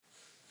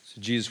So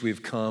Jesus,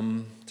 we've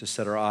come to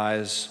set our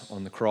eyes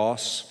on the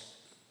cross.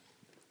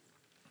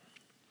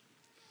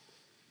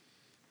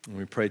 And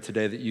we pray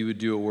today that you would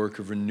do a work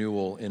of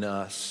renewal in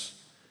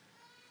us.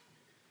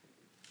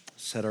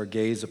 Set our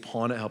gaze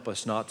upon it. Help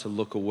us not to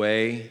look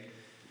away.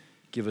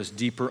 Give us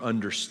deeper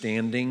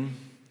understanding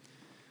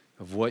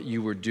of what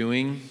you were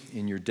doing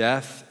in your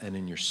death and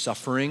in your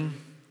suffering.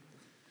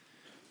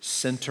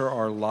 Center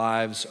our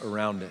lives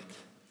around it.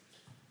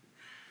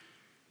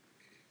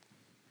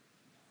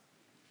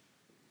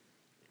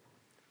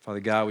 Father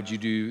God, would you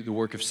do the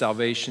work of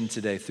salvation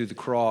today through the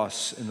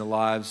cross in the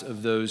lives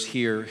of those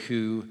here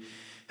who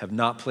have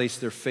not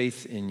placed their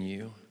faith in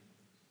you?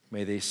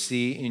 May they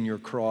see in your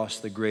cross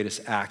the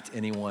greatest act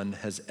anyone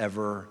has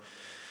ever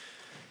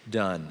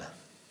done.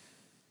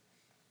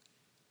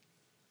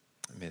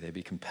 May they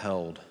be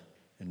compelled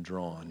and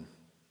drawn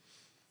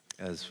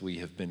as we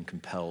have been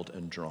compelled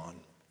and drawn.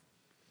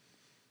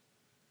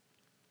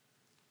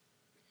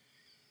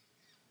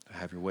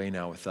 Have your way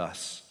now with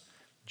us.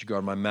 Would you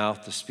guard my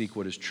mouth to speak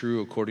what is true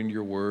according to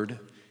your word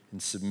in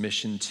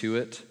submission to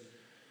it?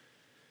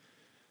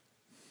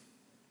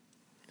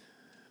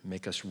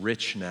 Make us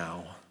rich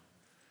now.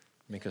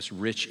 Make us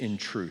rich in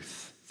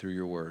truth through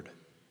your word.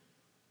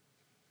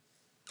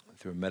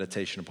 Through a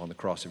meditation upon the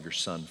cross of your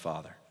Son,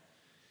 Father,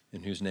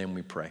 in whose name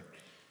we pray.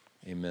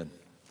 Amen.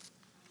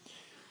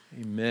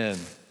 Amen.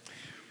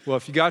 Well,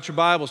 if you got your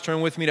Bibles,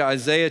 turn with me to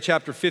Isaiah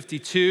chapter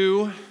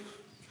 52.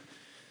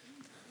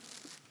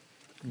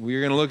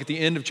 We're going to look at the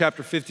end of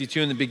chapter 52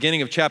 and the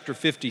beginning of chapter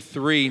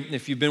 53.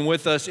 If you've been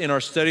with us in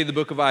our study of the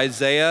book of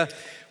Isaiah,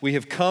 we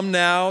have come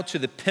now to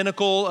the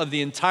pinnacle of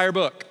the entire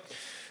book.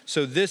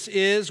 So this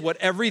is what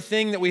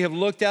everything that we have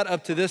looked at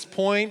up to this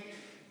point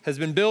has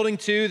been building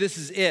to. This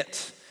is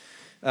it.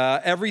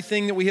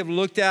 Everything that we have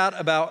looked at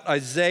about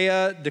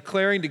Isaiah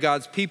declaring to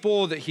God's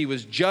people that he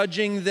was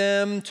judging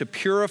them to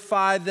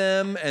purify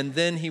them, and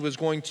then he was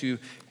going to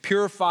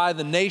purify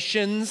the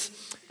nations,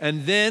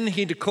 and then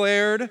he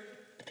declared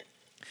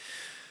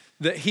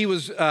that he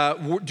was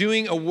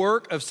doing a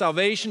work of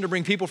salvation to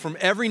bring people from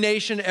every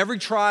nation, every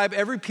tribe,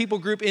 every people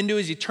group into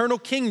his eternal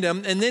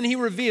kingdom. And then he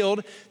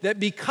revealed that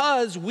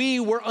because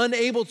we were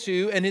unable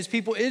to, and his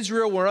people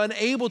Israel were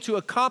unable to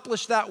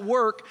accomplish that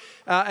work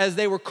as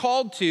they were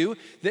called to,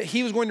 that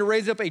he was going to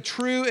raise up a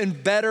true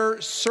and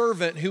better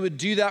servant who would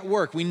do that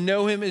work. We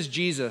know him as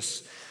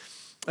Jesus.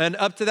 And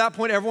up to that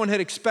point, everyone had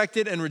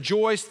expected and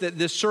rejoiced that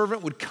this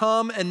servant would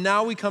come. And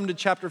now we come to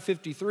chapter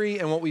 53,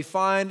 and what we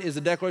find is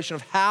a declaration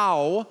of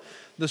how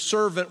the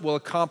servant will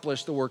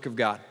accomplish the work of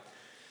God.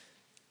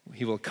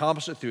 He will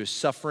accomplish it through his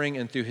suffering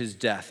and through his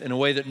death in a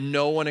way that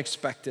no one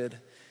expected.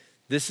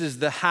 This is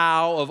the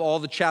how of all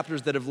the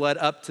chapters that have led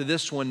up to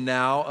this one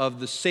now,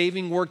 of the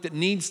saving work that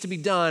needs to be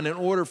done in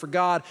order for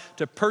God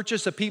to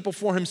purchase a people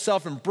for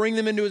himself and bring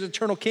them into his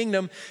eternal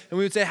kingdom. And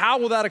we would say, how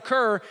will that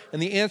occur?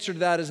 And the answer to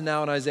that is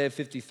now in Isaiah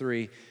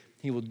 53.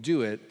 He will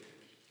do it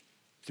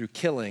through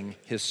killing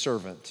his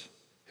servant,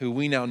 who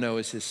we now know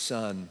as his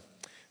Son.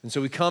 And so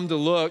we come to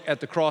look at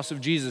the cross of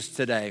Jesus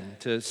today,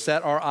 to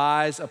set our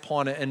eyes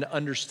upon it and to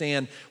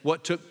understand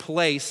what took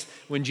place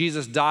when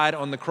Jesus died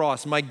on the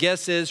cross. My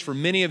guess is for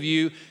many of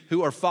you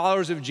who are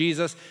followers of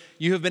Jesus,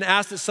 you have been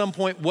asked at some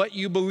point what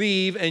you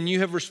believe, and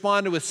you have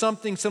responded with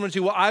something similar to,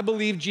 well, I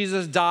believe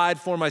Jesus died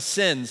for my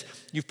sins.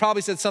 You've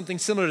probably said something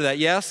similar to that,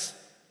 yes?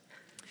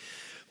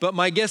 But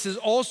my guess is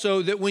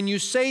also that when you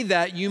say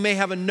that, you may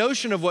have a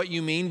notion of what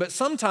you mean, but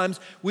sometimes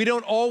we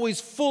don't always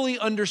fully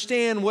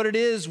understand what it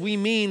is we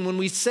mean when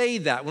we say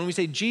that. When we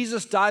say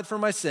Jesus died for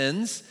my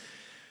sins,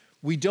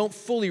 we don't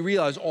fully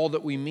realize all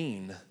that we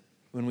mean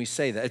when we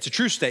say that. It's a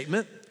true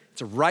statement,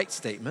 it's a right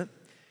statement,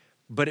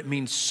 but it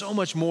means so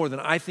much more than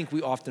I think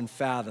we often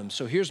fathom.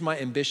 So here's my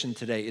ambition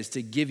today, is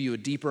to give you a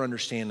deeper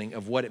understanding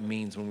of what it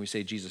means when we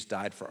say Jesus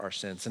died for our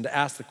sins, and to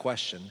ask the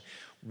question,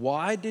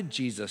 why did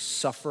Jesus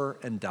suffer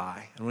and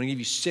die? I'm going to give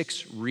you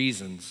 6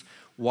 reasons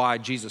why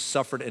Jesus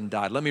suffered and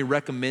died. Let me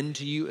recommend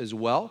to you as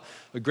well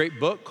a great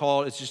book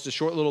called, it's just a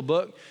short little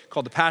book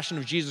called The Passion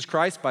of Jesus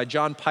Christ by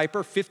John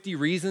Piper, 50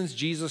 Reasons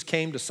Jesus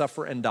Came to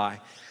Suffer and Die.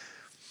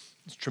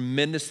 It's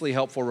tremendously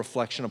helpful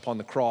reflection upon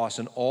the cross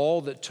and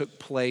all that took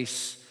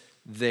place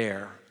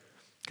there.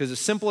 Because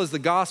as simple as the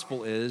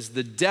gospel is,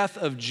 the death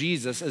of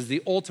Jesus as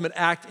the ultimate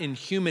act in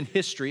human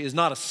history is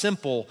not a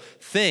simple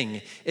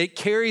thing. It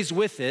carries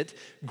with it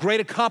great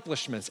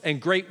accomplishments and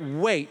great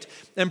weight.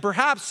 And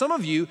perhaps some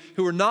of you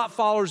who are not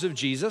followers of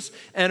Jesus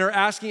and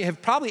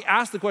have probably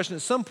asked the question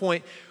at some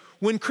point,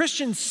 when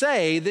Christians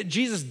say that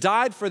Jesus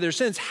died for their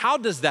sins, how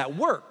does that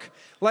work?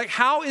 Like,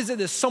 how is it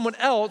that someone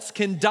else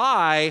can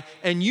die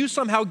and you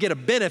somehow get a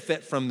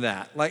benefit from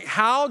that? Like,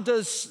 how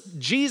does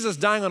Jesus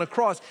dying on a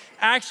cross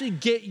actually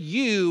get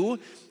you,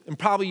 and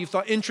probably you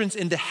thought entrance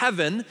into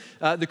heaven,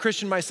 the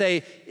Christian might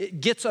say, it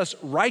gets us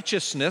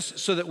righteousness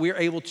so that we're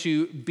able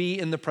to be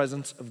in the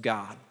presence of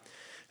God.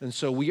 And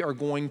so we are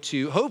going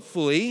to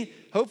hopefully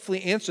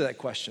answer that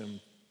question.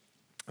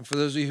 And for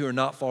those of you who are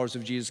not followers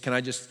of Jesus, can I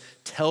just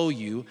tell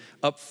you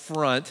up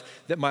front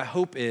that my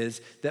hope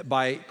is that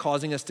by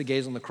causing us to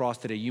gaze on the cross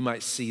today, you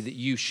might see that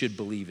you should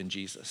believe in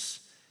Jesus.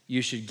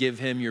 You should give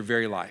him your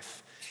very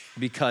life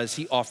because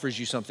he offers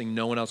you something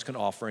no one else can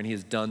offer, and he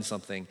has done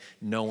something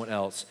no one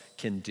else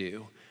can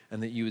do.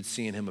 And that you would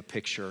see in him a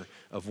picture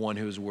of one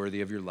who is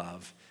worthy of your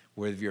love,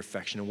 worthy of your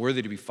affection, and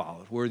worthy to be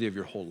followed, worthy of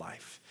your whole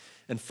life.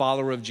 And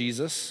follower of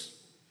Jesus,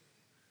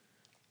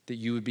 that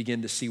you would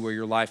begin to see where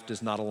your life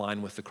does not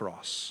align with the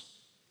cross.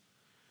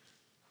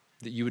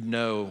 That you would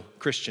know,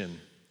 Christian,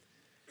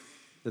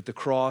 that the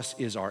cross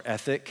is our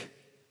ethic,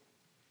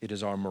 it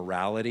is our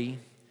morality,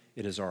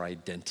 it is our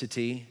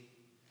identity.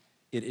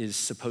 It is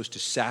supposed to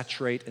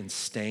saturate and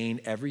stain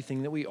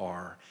everything that we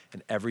are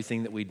and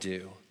everything that we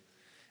do.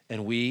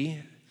 And we,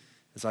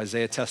 as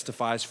Isaiah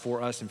testifies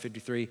for us in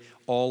 53,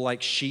 all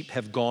like sheep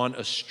have gone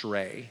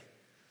astray.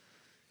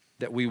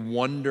 That we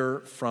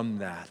wander from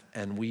that,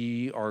 and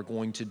we are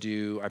going to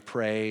do, I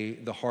pray,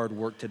 the hard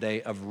work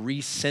today of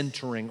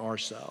recentering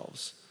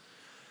ourselves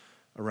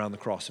around the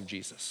cross of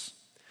Jesus.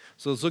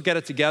 So let's look at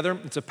it together.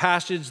 It's a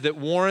passage that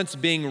warrants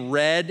being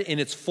read in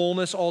its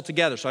fullness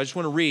altogether. So I just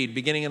want to read,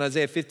 beginning in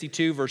Isaiah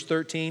 52, verse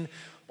 13,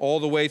 all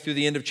the way through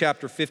the end of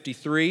chapter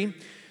 53,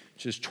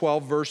 which is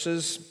 12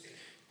 verses,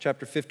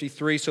 chapter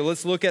 53. So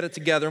let's look at it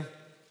together.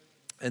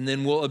 And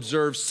then we'll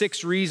observe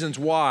 6 reasons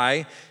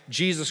why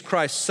Jesus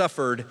Christ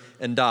suffered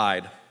and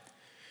died.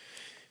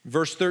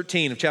 Verse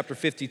 13 of chapter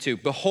 52,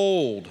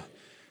 "Behold,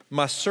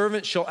 my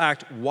servant shall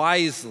act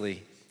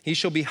wisely. He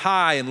shall be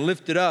high and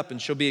lifted up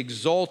and shall be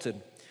exalted.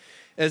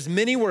 As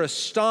many were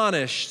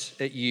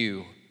astonished at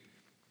you,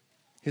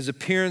 his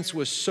appearance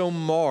was so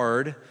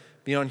marred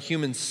beyond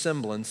human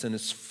semblance and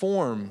his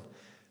form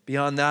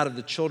beyond that of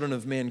the children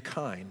of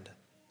mankind.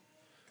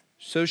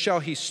 So shall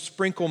he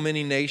sprinkle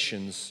many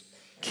nations.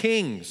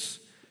 Kings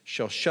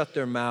shall shut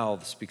their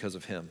mouths because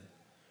of him.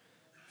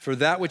 For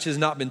that which has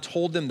not been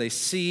told them they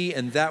see,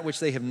 and that which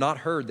they have not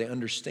heard they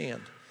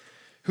understand.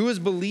 Who has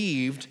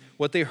believed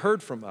what they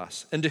heard from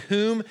us? And to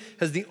whom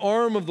has the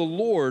arm of the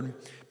Lord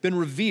been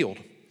revealed?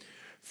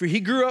 For he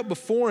grew up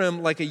before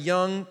him like a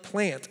young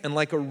plant and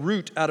like a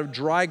root out of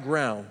dry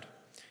ground.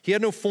 He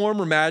had no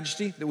form or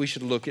majesty that we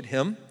should look at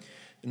him,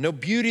 and no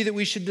beauty that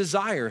we should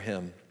desire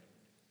him.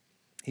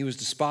 He was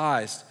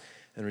despised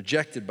and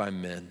rejected by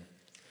men,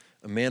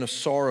 a man of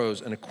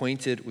sorrows and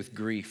acquainted with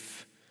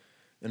grief,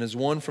 and as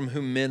one from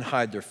whom men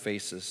hide their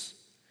faces.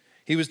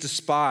 He was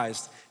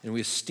despised, and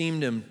we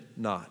esteemed him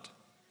not.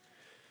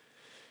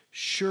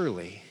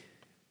 Surely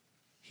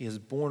he has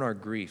borne our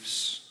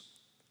griefs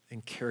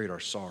and carried our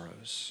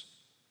sorrows.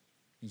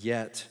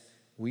 Yet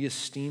we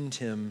esteemed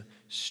him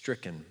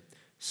stricken,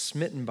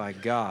 smitten by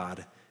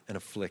God, and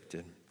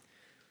afflicted.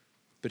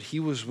 But he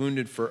was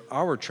wounded for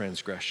our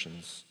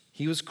transgressions.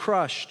 He was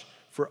crushed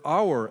for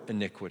our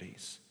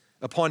iniquities.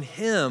 Upon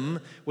him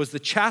was the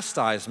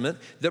chastisement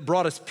that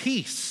brought us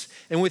peace,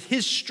 and with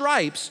his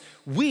stripes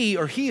we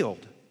are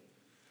healed.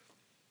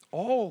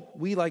 All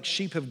we like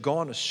sheep have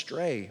gone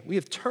astray. We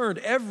have turned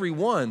every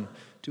one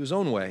to his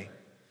own way,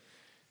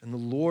 and the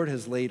Lord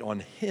has laid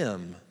on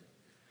him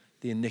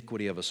the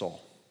iniquity of us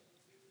all.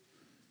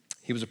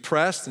 He was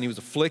oppressed and he was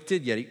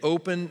afflicted, yet he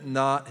opened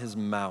not his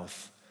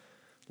mouth.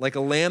 Like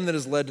a lamb that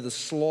is led to the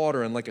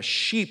slaughter, and like a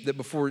sheep that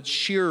before its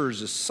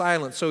shearers is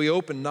silent, so he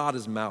opened not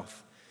his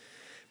mouth.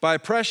 By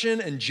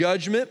oppression and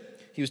judgment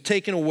he was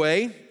taken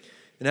away.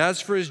 And as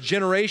for his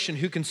generation,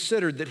 who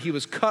considered that he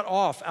was cut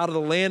off out of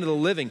the land of the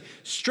living,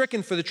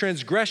 stricken for the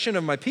transgression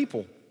of my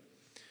people.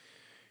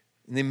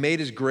 And they made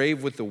his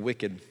grave with the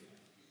wicked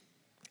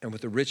and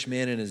with the rich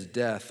man in his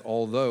death,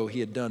 although he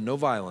had done no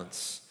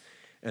violence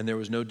and there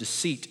was no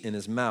deceit in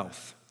his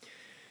mouth.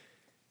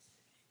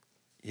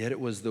 Yet it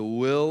was the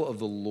will of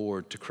the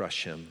Lord to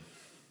crush him.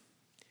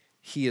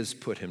 He has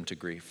put him to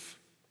grief.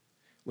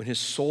 When his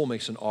soul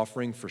makes an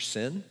offering for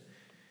sin,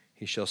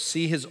 he shall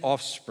see his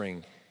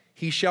offspring.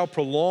 He shall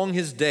prolong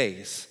his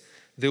days.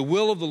 The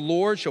will of the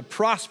Lord shall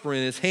prosper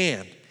in his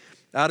hand.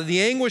 Out of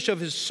the anguish of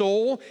his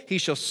soul, he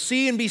shall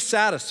see and be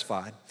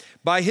satisfied.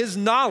 By his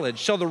knowledge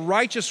shall the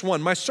righteous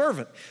one, my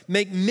servant,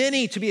 make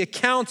many to be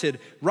accounted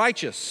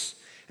righteous,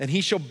 and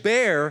he shall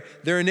bear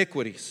their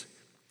iniquities.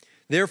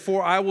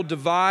 Therefore I will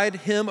divide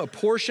him a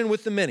portion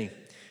with the many,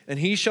 and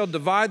he shall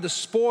divide the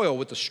spoil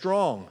with the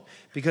strong,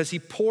 because he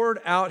poured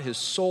out his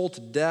soul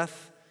to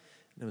death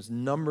and was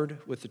numbered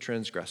with the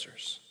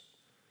transgressors.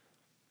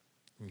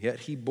 And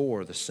yet he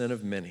bore the sin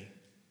of many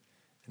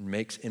and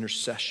makes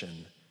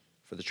intercession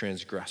for the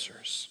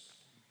transgressors.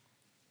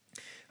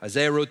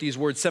 Isaiah wrote these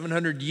words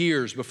 700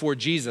 years before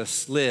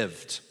Jesus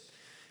lived,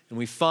 and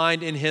we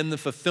find in him the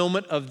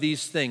fulfillment of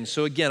these things.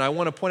 So again, I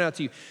want to point out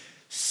to you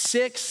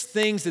 6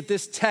 things that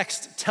this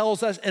text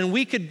tells us, and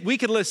we could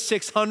list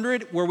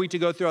 600 were we to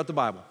go throughout the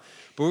Bible.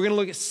 But we're going to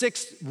look at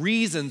 6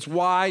 reasons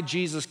why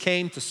Jesus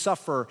came to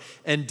suffer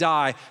and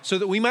die, so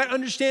that we might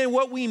understand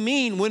what we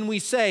mean when we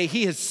say,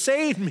 he has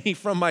saved me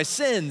from my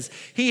sins.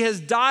 He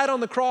has died on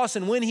the cross,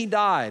 and when he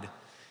died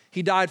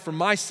for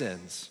my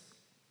sins.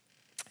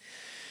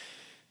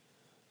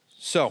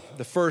 So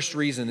the first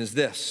reason is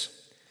this: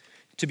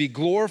 to be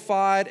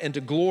glorified and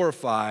to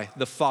glorify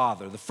the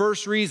Father. The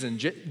first reason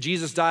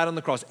Jesus died on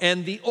the cross,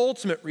 and the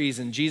ultimate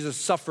reason Jesus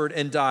suffered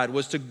and died,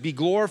 was to be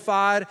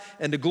glorified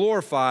and to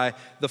glorify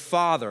the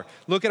Father.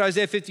 Look at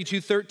Isaiah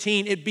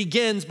 52:13. It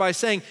begins by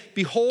saying,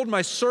 "Behold,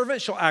 my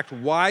servant shall act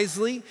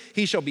wisely.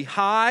 He shall be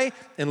high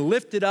and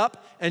lifted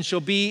up and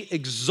shall be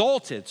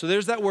exalted." So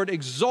there's that word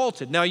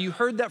exalted. Now you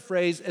heard that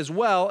phrase as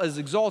well as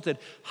exalted,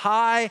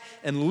 high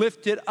and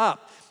lifted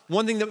up.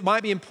 One thing that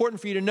might be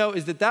important for you to know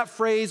is that that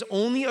phrase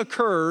only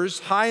occurs,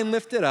 high and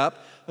lifted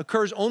up,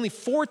 occurs only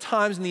 4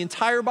 times in the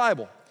entire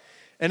Bible.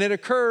 And it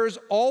occurs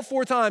all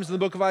 4 times in the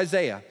book of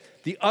Isaiah.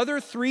 The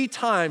other 3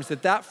 times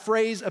that that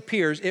phrase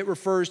appears, it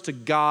refers to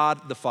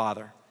God the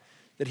Father,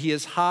 that he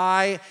is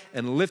high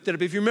and lifted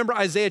up. If you remember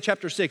Isaiah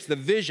chapter 6, the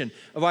vision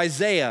of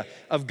Isaiah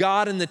of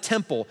God in the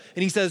temple,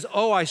 and he says,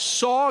 "Oh, I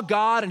saw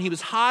God and he was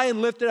high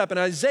and lifted up." And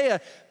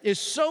Isaiah is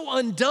so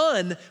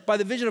undone by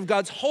the vision of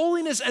God's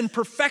holiness and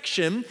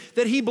perfection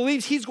that he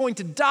believes he's going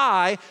to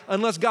die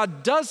unless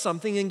God does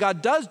something, and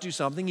God does do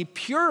something. He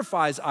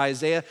purifies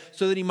Isaiah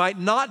so that he might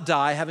not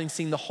die having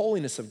seen the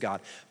holiness of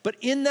God. But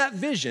in that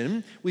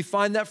vision, we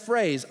find that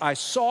phrase, "I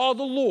saw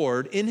the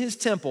Lord in his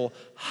temple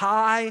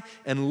high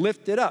and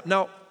lifted up."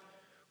 Now,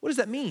 what does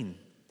that mean?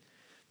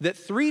 That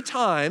 3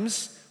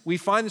 times we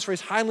find this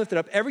phrase, high and lifted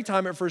up. Every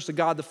time it refers to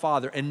God the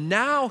Father. And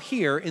now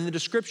here in the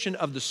description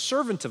of the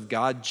servant of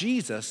God,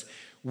 Jesus,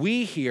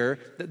 we hear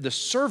that the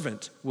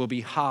servant will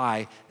be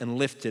high and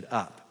lifted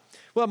up.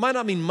 Well, it might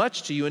not mean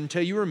much to you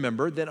until you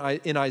remember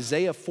that in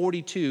Isaiah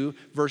 42,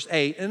 verse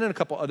 8, and in a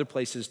couple other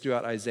places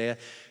throughout Isaiah,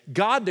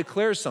 God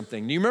declares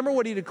something. Do you remember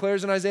what he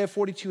declares in Isaiah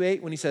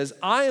 42:8 when he says,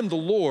 "I am the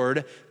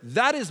Lord,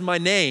 that is my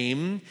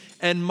name,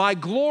 and my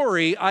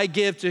glory I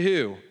give to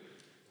who?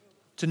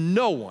 To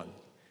no one."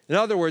 In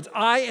other words,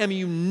 I am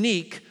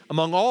unique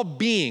among all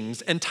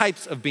beings and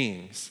types of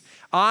beings.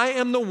 I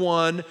am the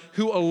one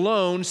who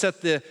alone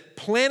set the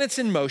planets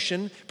in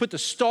motion, put the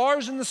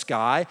stars in the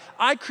sky.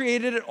 I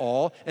created it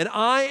all, and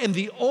I am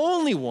the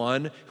only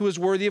one who is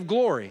worthy of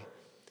glory.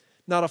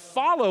 Now, to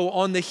follow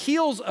on the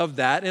heels of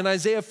that in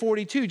Isaiah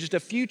 42, just a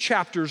few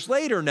chapters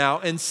later now,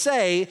 and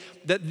say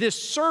that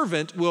this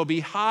servant will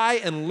be high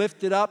and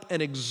lifted up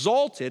and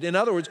exalted, in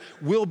other words,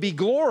 will be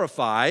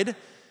glorified,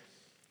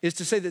 is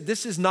to say that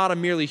this is not a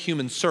merely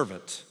human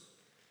servant.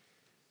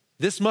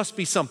 This must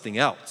be something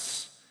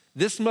else.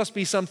 This must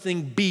be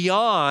something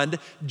beyond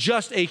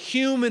just a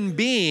human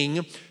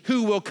being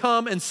who will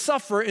come and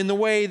suffer in the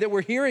way that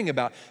we're hearing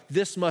about.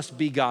 This must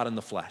be God in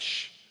the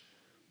flesh.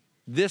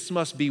 This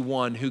must be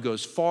one who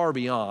goes far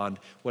beyond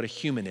what a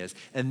human is.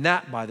 And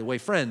that, by the way,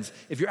 friends,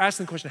 if you're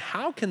asking the question,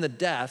 how can the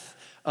death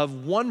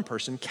of one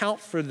person count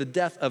for the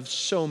death of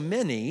so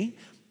many?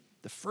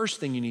 The first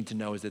thing you need to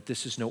know is that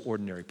this is no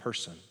ordinary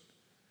person.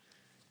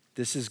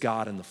 This is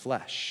God in the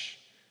flesh,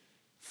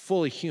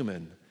 fully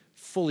human,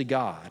 fully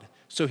God.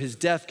 So his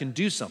death can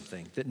do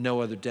something that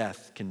no other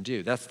death can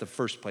do. That's the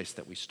first place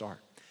that we start.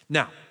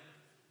 Now,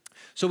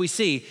 so we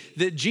see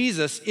that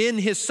Jesus in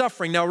his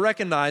suffering now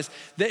recognize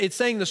that it's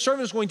saying the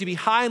servant is going to be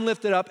high and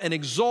lifted up and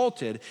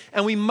exalted.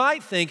 And we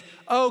might think,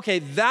 oh, okay,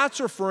 that's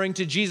referring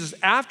to Jesus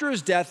after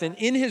his death and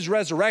in his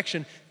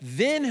resurrection,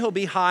 then he'll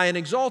be high and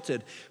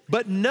exalted.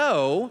 But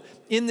no,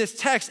 in this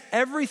text,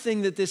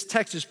 everything that this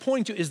text is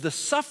pointing to is the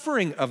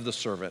suffering of the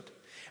servant.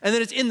 And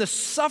that it's in the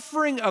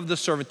suffering of the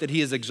servant that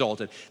he is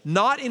exalted,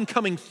 not in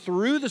coming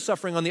through the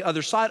suffering on the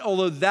other side,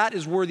 although that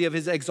is worthy of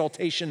his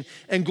exaltation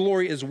and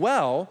glory as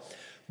well.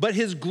 But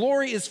his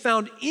glory is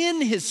found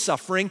in his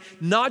suffering,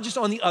 not just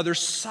on the other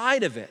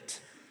side of it.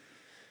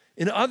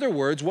 In other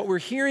words, what we're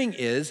hearing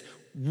is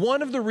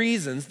one of the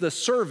reasons the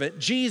servant,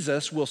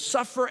 Jesus, will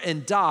suffer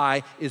and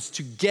die is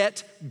to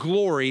get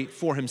glory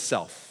for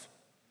himself.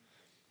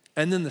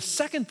 And then the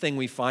second thing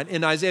we find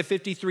in Isaiah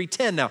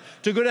 53:10, now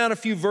to go down a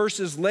few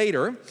verses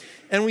later,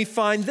 and we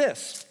find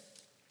this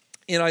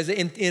in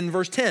Isaiah in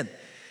verse 10. It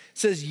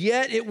says,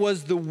 "Yet it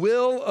was the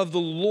will of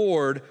the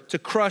Lord to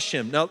crush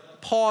him." Now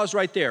pause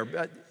right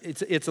there.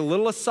 It's a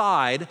little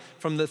aside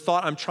from the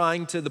point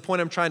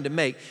I'm trying to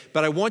make,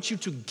 but I want you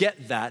to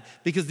get that,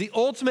 because the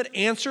ultimate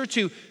answer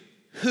to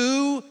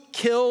who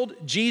killed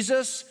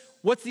Jesus,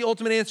 what's the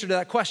ultimate answer to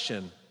that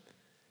question?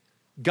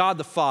 God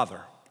the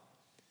Father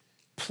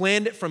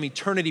planned it from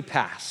eternity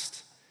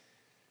past,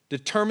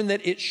 determined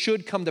that it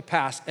should come to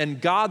pass,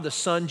 and God the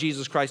Son,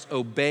 Jesus Christ,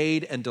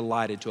 obeyed and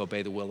delighted to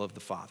obey the will of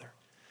the Father.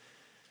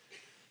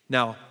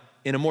 Now,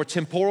 in a more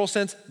temporal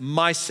sense,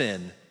 my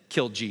sin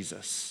killed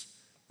Jesus,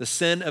 the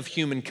sin of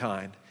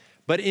humankind.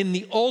 But in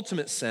the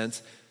ultimate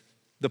sense,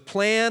 the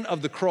plan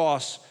of the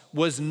cross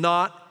was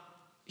not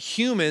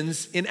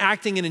humans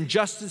enacting an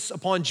injustice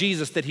upon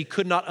Jesus that he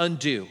could not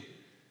undo,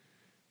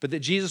 but that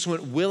Jesus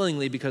went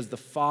willingly because the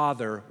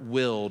Father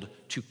willed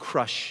to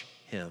crush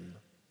him.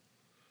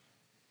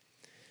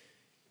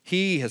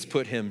 He has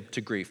put him to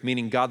grief,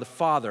 meaning God the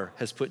Father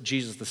has put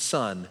Jesus the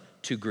Son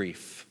to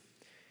grief.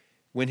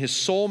 When his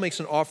soul makes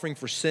an offering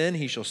for sin,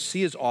 he shall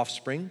see his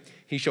offspring.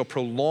 He shall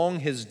prolong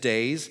his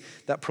days.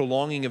 That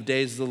prolonging of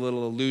days is a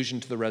little allusion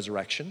to the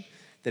resurrection.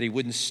 that he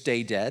wouldn't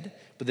stay dead,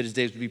 but that his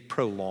days would be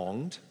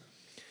prolonged.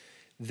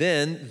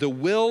 Then the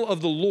will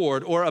of the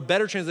Lord, or a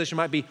better translation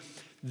might be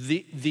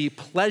the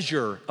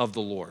pleasure of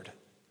the Lord.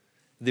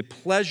 The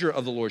pleasure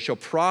of the Lord shall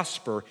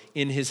prosper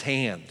in his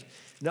hand.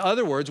 In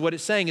other words, what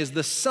it's saying is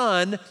the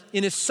Son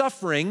in his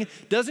suffering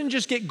doesn't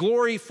just get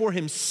glory for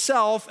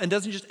himself and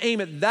doesn't just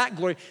aim at that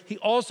glory. He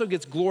also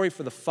gets glory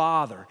for the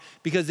Father,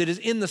 because it is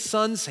in the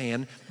Son's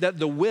hand that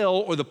the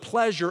will or the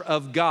pleasure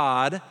of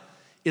God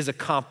is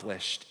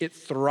accomplished. It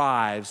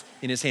thrives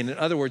in his hand. In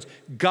other words,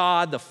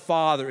 God the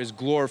Father is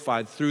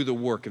glorified through the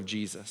work of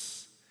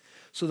Jesus.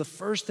 So the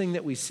first thing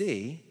that we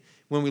see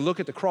when we look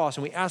at the cross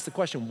and we ask the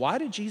question, why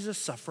did Jesus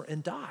suffer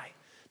and die?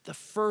 The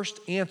first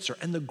answer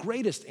and the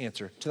greatest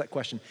answer to that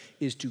question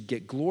is to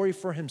get glory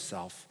for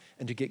himself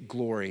and to get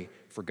glory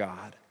for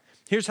God.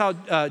 Here's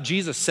how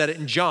Jesus said it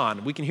in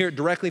John. We can hear it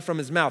directly from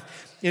his mouth.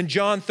 In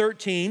John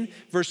 13,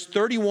 verse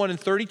 31 and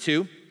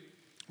 32,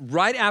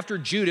 right after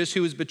Judas,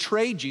 who has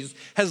betrayed Jesus,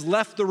 has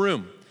left the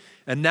room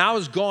and now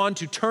is gone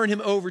to turn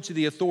him over to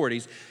the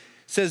authorities,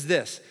 says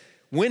this: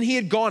 when he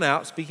had gone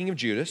out, speaking of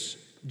Judas,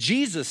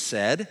 Jesus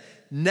said,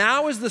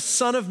 "Now is the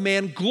Son of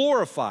Man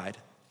glorified."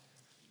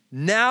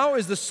 Now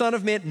is the Son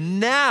of Man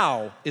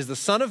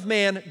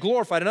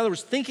glorified. In other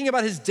words, thinking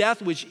about his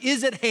death, which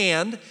is at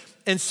hand,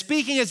 and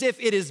speaking as if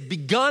it is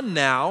begun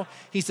now,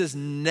 he says,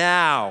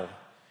 now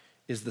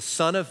is the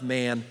Son of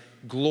Man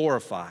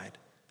glorified.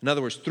 In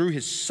other words, through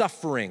his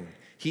suffering,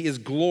 he is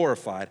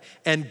glorified.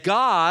 And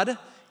God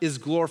is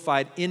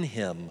glorified in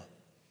him.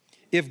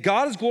 If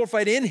God is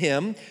glorified in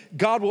him,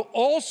 God will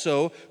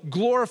also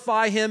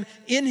glorify him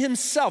in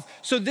himself.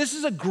 So this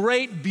is a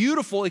great,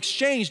 beautiful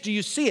exchange. Do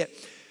you see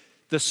it?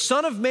 The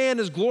Son of Man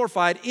is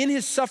glorified in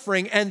his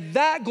suffering, and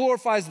that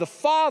glorifies the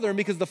Father. And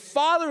because the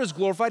Father is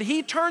glorified,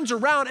 he turns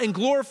around and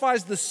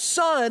glorifies the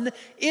Son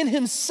in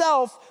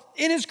himself,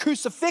 in his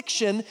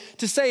crucifixion,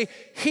 to say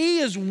he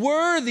is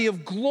worthy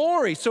of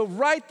glory. So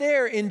right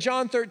there in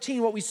John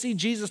 13, what we see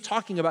Jesus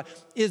talking about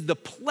is the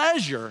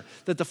pleasure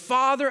that the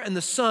Father and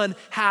the Son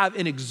have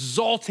in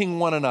exalting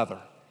one another,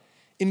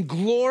 in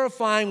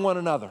glorifying one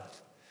another.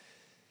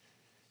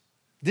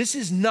 This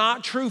is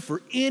not true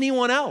for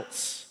anyone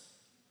else.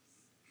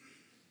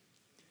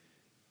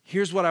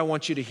 Here's what I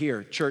want you to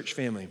hear, church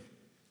family.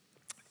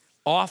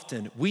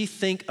 Often we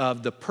think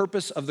of the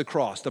purpose of the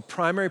cross, the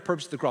primary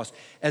purpose of the cross,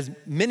 as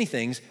many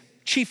things,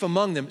 chief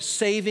among them,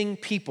 saving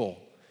people.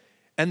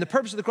 And the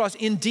purpose of the cross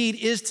indeed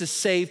is to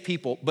save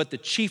people, but the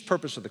chief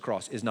purpose of the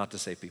cross is not to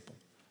save people.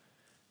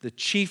 The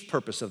chief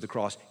purpose of the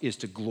cross is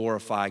to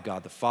glorify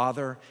God the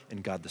Father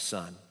and God the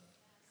Son.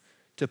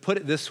 To put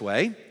it this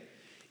way,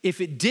 if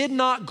it did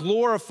not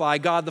glorify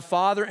God the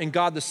Father and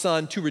God the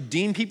Son to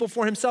redeem people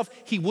for himself,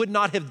 he would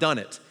not have done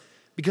it,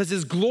 because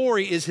his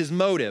glory is his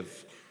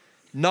motive,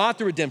 not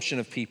the redemption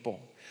of people.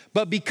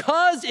 But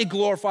because it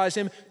glorifies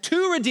him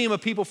to redeem a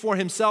people for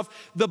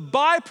himself, the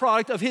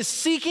byproduct of his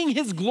seeking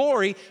his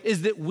glory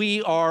is that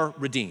we are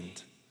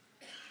redeemed.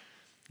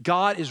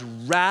 God is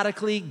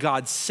radically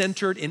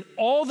God-centered in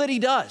all that he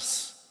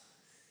does.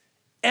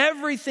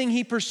 Everything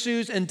he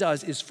pursues and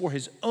does is for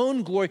his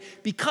own glory,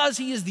 because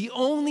he is the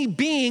only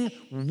being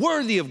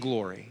worthy of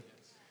glory.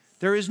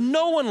 There is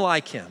no one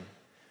like him.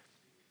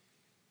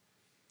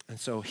 And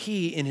so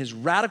he, in his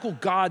radical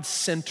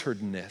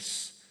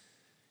God-centeredness,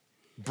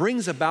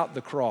 brings about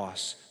the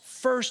cross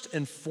first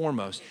and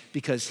foremost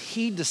because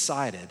he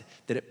decided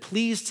that it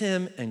pleased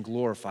him and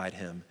glorified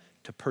him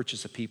to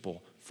purchase a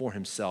people for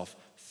himself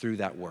through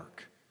that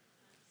work.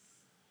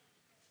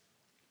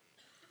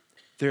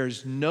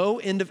 There's no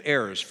end of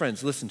errors.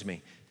 Friends, listen to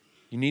me.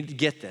 You need to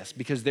get this,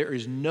 because there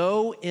is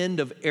no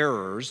end of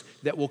errors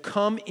that will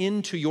come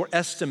into your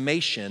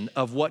estimation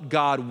of what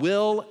God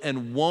will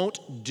and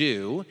won't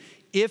do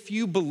if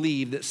you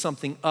believe that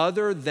something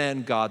other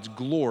than God's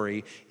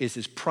glory is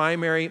his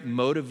primary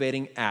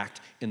motivating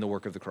act in the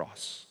work of the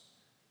cross.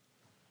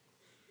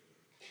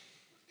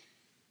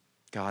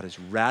 God is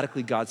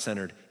radically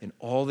God-centered in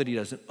all that he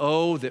does. And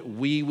oh, that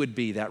we would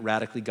be that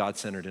radically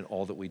God-centered in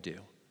all that we do.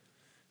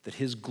 That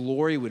his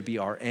glory would be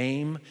our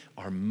aim,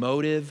 our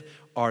motive,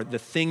 the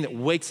thing that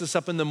wakes us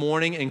up in the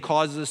morning and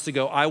causes us to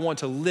go, I want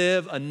to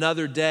live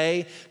another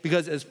day.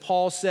 Because as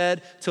Paul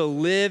said, to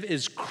live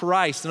is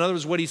Christ. In other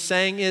words, what he's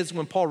saying is,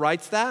 when Paul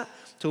writes that,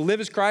 to live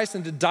is Christ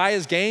and to die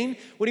is gain,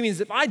 what he means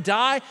is, if I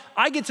die,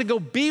 I get to go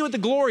be with the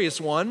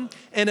glorious one.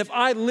 And if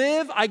I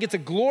live, I get to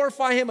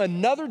glorify him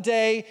another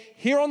day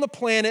here on the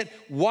planet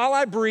while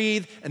I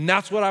breathe. And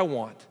that's what I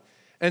want.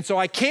 And so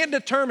I can't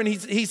determine,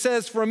 he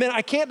says for a minute,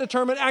 I can't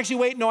determine, actually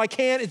wait, no, I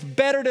can't. It's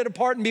better to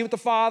depart and be with the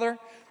Father.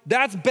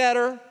 That's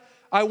better.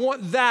 I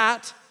want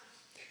that.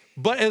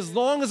 But as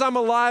long as I'm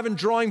alive and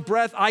drawing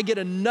breath, I get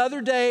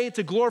another day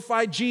to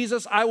glorify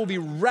Jesus. I will be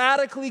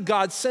radically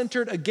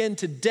God-centered again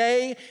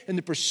today in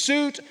the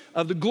pursuit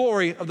of the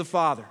glory of the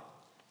Father,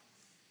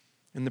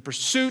 in the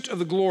pursuit of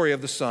the glory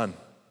of the Son.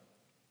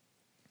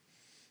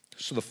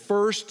 So the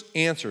first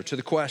answer to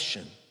the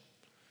question,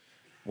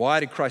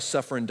 why did Christ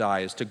suffer and die,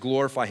 is to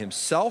glorify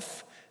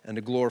himself and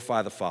to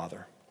glorify the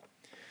Father.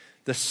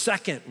 The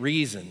second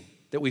reason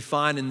that we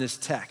find in this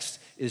text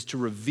is to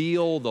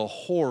reveal the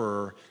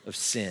horror of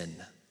sin.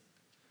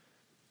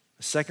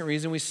 The second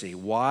reason we see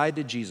why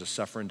did Jesus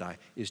suffer and die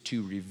is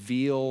to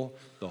reveal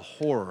the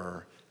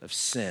horror of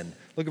sin.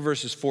 Look at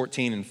verses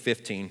 14 and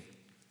 15.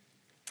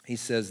 He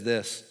says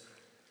this,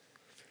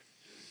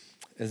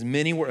 as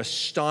many were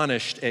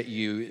astonished at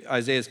you,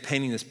 Isaiah is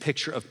painting this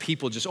picture of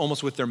people just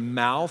almost with their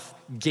mouth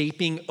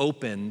gaping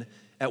open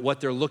at what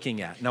they're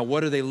looking at. Now,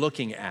 what are they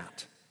looking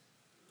at?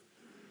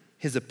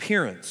 His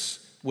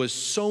appearance was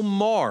so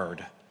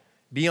marred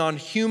beyond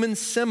human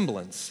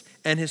semblance,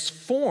 and his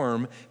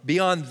form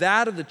beyond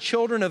that of the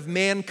children of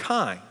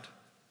mankind.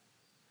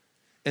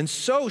 And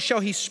so shall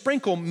he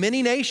sprinkle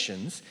many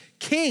nations.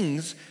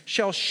 Kings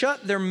shall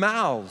shut their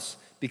mouths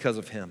because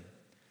of him.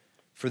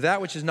 For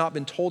that which has not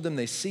been told them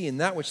they see, and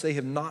that which they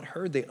have not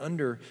heard they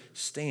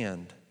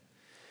understand.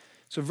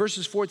 So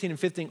verses 14 and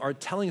 15 are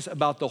telling us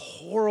about the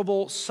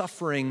horrible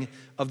suffering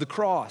of the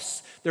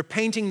cross. They're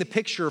painting the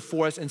picture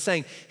for us and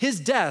saying his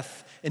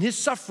death and his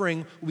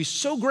suffering will be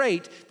so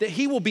great that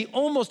he will be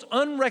almost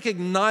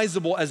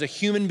unrecognizable as a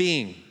human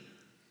being.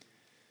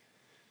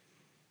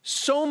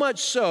 So much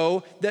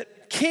so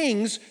that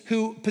kings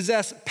who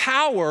possess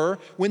power,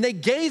 when they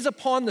gaze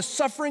upon the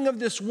suffering of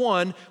this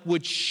one,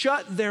 would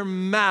shut their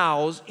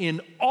mouths in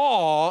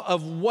awe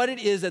of what it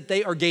is that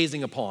they are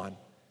gazing upon.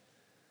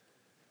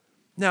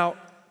 Now,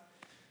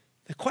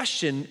 the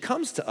question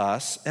comes to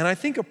us, and I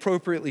think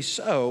appropriately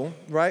so,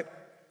 right?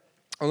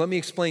 Or let me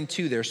explain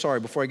two there, sorry,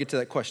 before I get to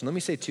that question. Let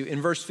me say two.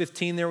 In verse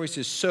 15 there, where he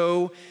says,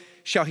 so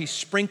shall he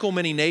sprinkle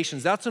many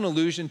nations. That's an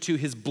allusion to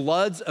his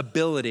blood's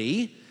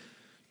ability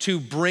to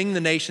bring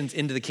the nations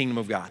into the kingdom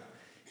of God.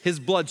 His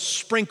blood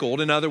sprinkled,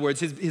 in other words,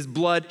 his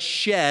blood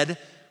shed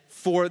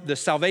for the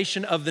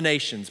salvation of the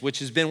nations, which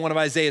has been one of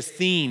Isaiah's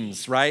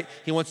themes, right?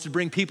 He wants to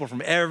bring people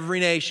from every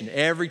nation,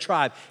 every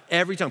tribe,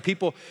 every tongue,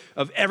 people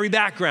of every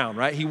background,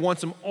 right? He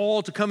wants them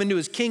all to come into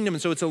his kingdom.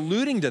 And so it's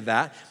alluding to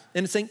that.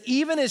 And it's saying,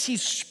 even as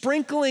he's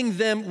sprinkling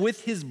them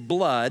with his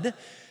blood,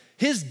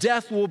 his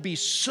death will be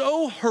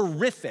so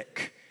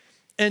horrific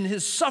and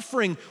his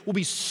suffering will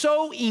be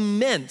so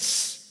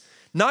immense.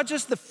 Not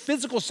just the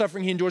physical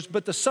suffering he endures,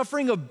 but the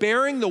suffering of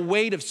bearing the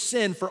weight of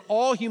sin for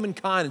all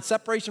humankind and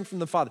separation from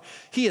the Father.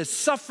 He has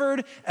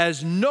suffered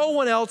as no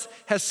one else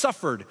has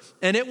suffered.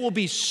 And it will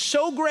be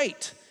so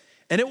great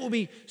and it will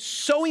be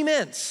so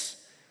immense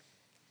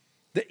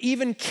that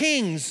even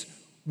kings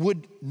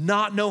would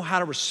not know how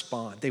to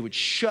respond. They would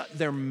shut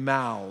their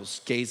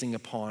mouths gazing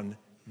upon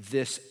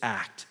this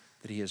act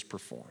that he has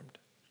performed.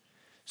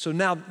 So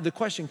now the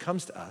question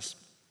comes to us,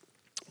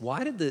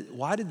 why did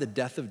the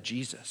death of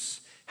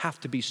Jesus have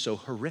to be so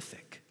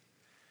horrific?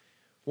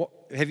 Well,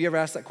 have you ever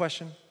asked that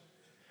question?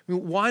 I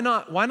mean, why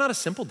not a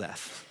simple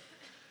death?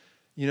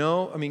 You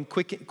know, I mean,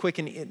 quick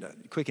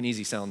and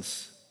easy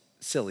sounds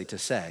silly to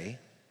say,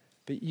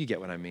 but you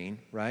get what I mean,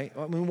 right?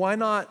 I mean, why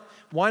not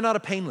a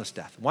painless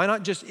death? Why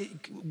not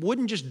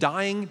wouldn't just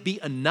dying be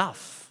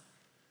enough?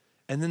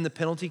 And then the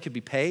penalty could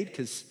be paid,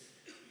 because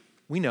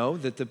we know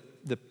that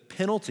the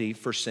penalty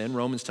for sin,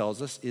 Romans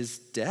tells us, is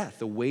death.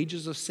 The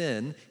wages of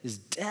sin is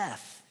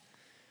death.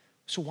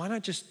 So why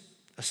not just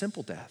a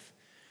simple death?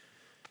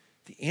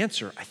 The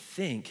answer, I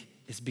think,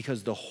 is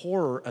because the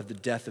horror of the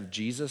death of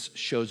Jesus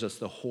shows us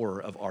the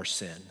horror of our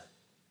sin.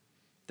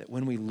 That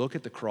when we look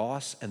at the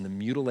cross and the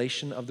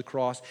mutilation of the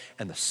cross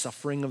and the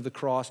suffering of the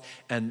cross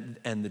and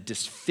the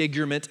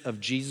disfigurement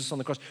of Jesus on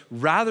the cross,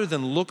 rather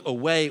than look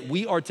away,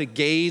 we are to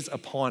gaze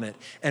upon it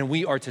and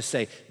we are to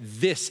say,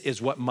 this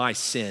is what my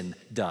sin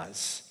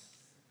does.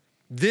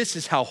 This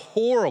is how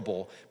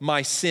horrible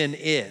my sin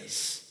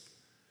is.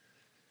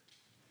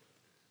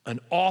 An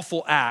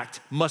awful act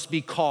must be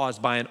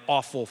caused by an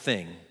awful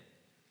thing.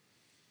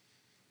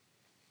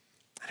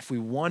 If we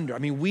wonder, I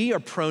mean, we are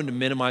prone to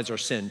minimize our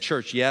sin.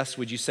 Church, yes,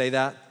 would you say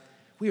that?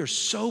 We are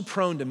so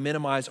prone to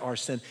minimize our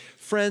sin.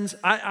 Friends,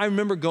 I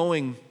remember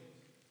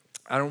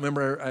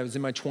I was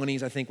in my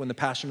 20s, I think, when The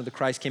Passion of the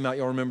Christ came out.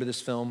 Y'all remember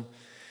this film?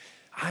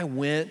 I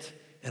went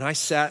and I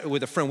sat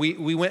with a friend.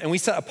 We went and we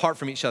sat apart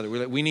from each other.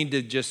 We're like,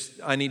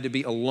 I need to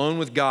be alone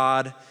with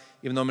God,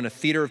 even though I'm in a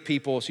theater of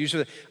people. So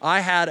usually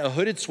I had a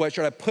hooded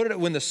sweatshirt.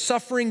 When the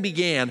suffering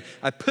began,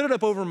 I put it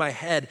up over my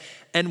head.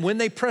 And when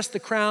they pressed the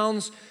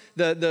crown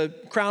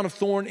of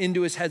thorn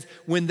into his head,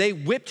 when they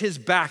whipped his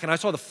back and I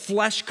saw the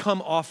flesh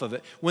come off of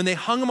it, when they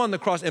hung him on the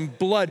cross and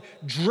blood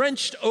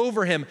drenched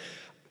over him,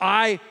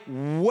 I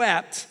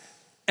wept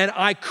and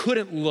I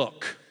couldn't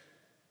look.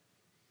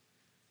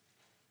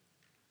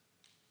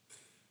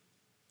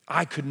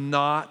 I could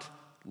not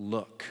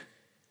look,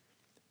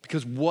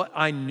 because what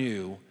I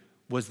knew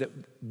was that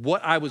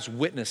what I was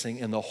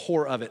witnessing and the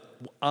horror of it,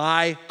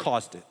 I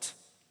caused it.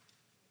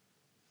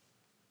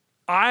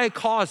 I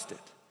caused it.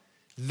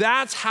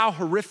 That's how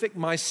horrific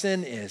my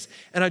sin is.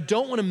 And I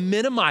don't want to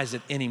minimize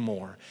it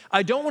anymore.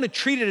 I don't want to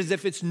treat it as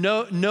if it's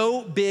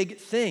no big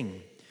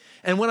thing.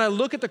 And when I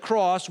look at the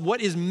cross,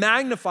 what is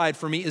magnified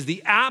for me is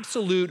the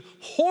absolute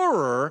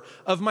horror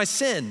of my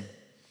sin.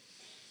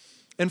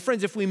 And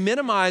friends, if we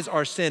minimize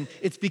our sin,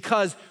 it's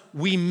because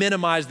we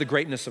minimize the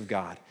greatness of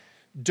God.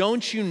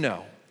 don't you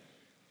know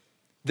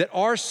that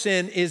our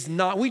sin is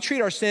not, we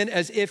treat our sin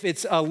as if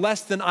it's a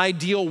less than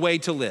ideal way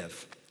to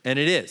live, and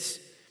it is.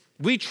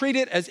 We treat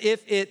it as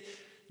if it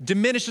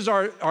diminishes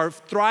our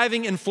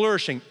thriving and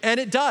flourishing, and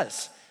it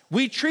does.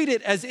 We treat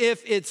it as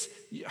if it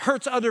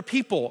hurts other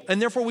people,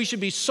 and therefore we should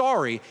be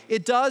sorry.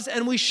 It does,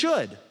 and we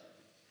should.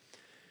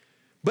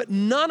 But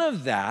none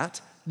of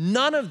that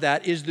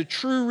is the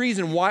true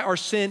reason why our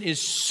sin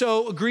is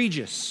so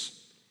egregious.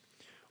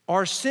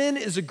 Our sin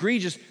is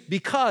egregious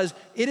because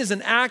it is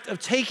an act of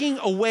taking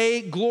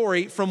away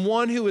glory from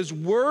one who is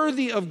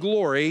worthy of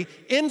glory,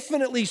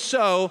 infinitely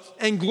so,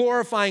 and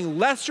glorifying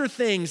lesser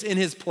things in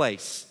his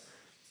place.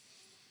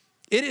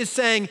 It is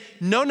saying,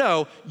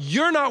 no,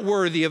 you're not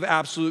worthy of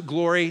absolute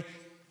glory.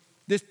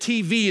 This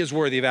TV is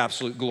worthy of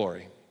absolute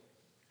glory.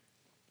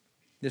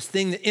 This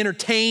thing that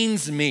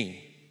entertains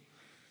me.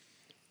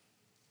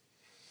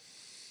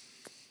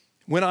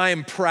 When I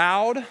am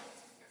proud,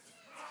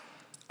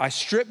 I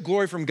strip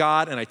glory from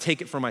God and I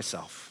take it for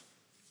myself.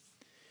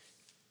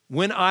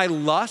 When I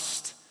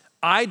lust,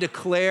 I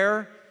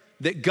declare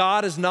that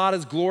God is not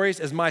as glorious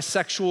as my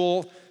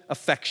sexual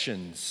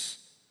affections.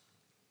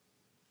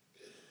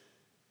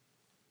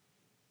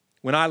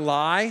 When I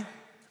lie,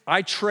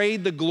 I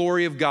trade the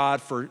glory of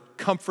God for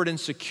comfort and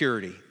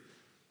security.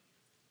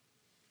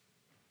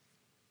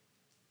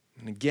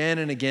 And again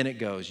it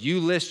goes.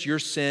 You list your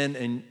sin,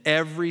 and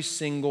every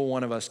single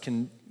one of us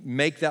can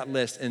make that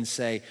list and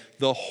say,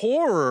 the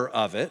horror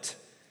of it,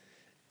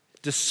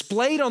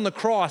 displayed on the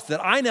cross that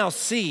I now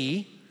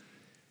see,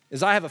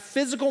 is I have a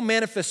physical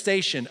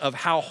manifestation of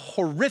how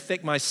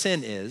horrific my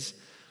sin is.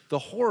 The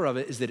horror of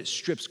it is that it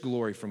strips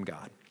glory from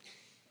God.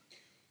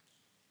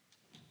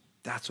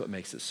 That's what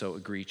makes it so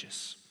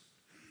egregious.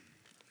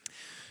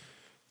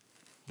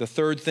 The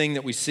third thing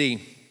that we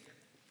see,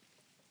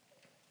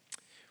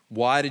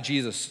 why did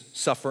Jesus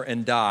suffer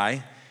and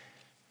die,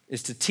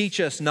 is to teach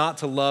us not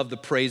to love the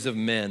praise of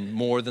men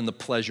more than the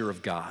pleasure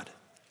of God.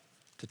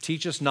 To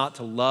teach us not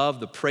to love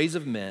the praise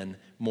of men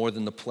more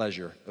than the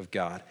pleasure of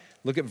God.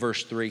 Look at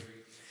verse 3. It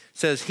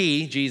says,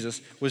 he,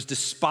 Jesus, was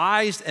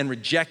despised and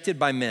rejected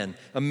by men,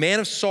 a man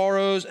of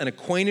sorrows and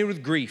acquainted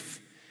with grief,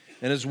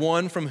 and as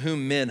one from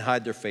whom men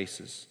hide their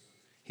faces.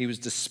 He was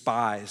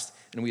despised,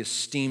 and we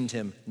esteemed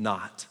him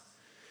not.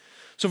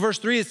 So verse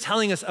 3 is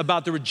telling us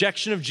about the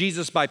rejection of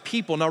Jesus by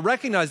people. Now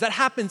recognize that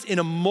happens in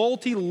a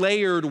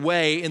multi-layered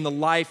way in the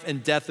life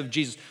and death of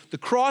Jesus. The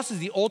cross is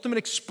the ultimate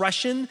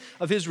expression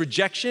of his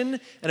rejection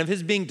and of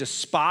his being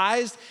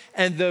despised.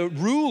 And the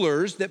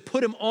rulers that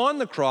put him on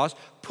the cross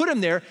put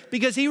him there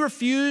because he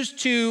refused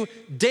to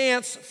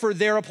dance for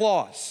their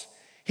applause.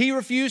 He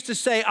refused to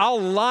say, I'll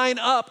line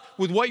up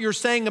with what you're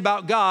saying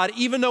about God,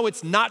 even though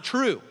it's not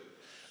true.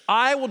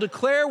 I will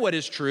declare what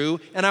is true,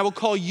 and I will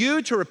call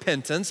you to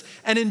repentance,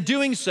 and in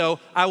doing so,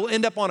 I will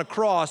end up on a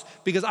cross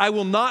because I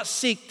will not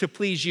seek to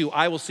please you.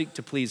 I will seek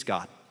to please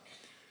God.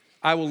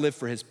 I will live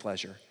for his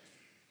pleasure,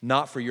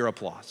 not for your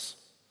applause.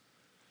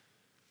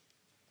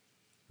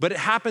 But it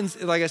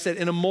happens, like I said,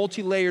 in a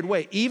multi-layered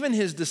way. Even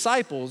his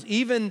disciples,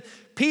 even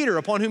Peter,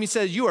 upon whom he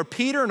says, you are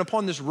Peter, and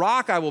upon this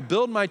rock I will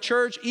build my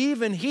church.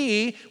 Even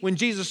he, when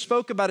Jesus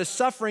spoke about his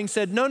suffering,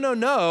 said,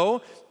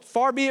 no,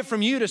 far be it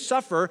from you to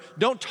suffer.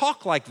 Don't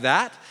talk like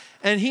that.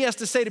 And he has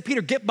to say to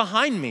Peter, get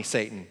behind me,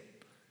 Satan.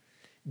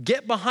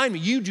 Get behind me.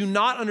 You do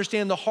not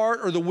understand the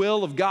heart or the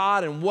will of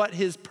God and what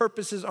his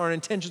purposes or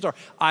intentions are.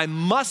 I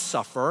must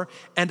suffer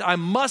and I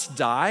must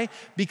die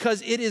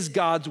because it is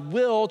God's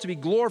will to be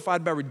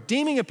glorified by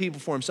redeeming a people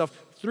for himself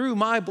through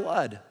my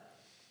blood.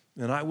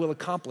 And I will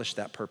accomplish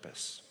that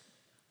purpose.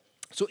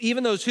 So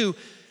even those who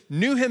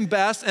knew him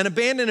best and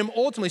abandoned him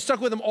ultimately,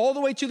 stuck with him all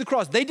the way to the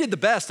cross. They did the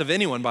best of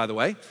anyone, by the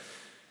way.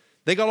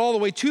 They got all the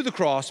way to the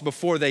cross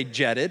before they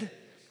jetted,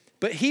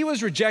 but he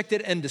was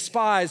rejected and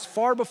despised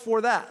far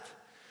before that.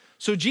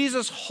 So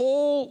Jesus'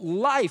 whole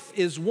life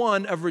is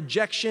one of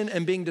rejection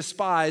and being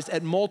despised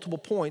at multiple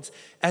points.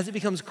 As it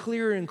becomes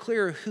clearer and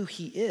clearer who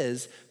he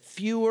is,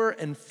 fewer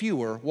and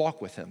fewer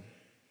walk with him.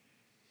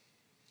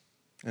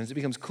 And as it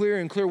becomes clearer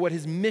and clearer what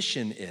his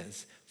mission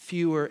is,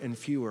 fewer and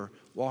fewer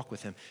walk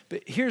with him.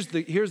 But here's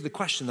the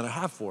question that I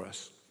have for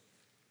us,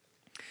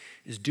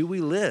 is do we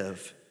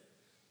live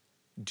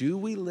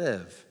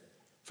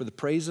for the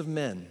praise of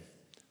men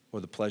or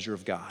the pleasure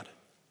of God?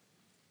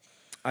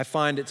 I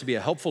find it to be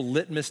a helpful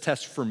litmus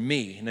test for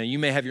me. Now, you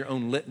may have your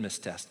own litmus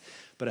test,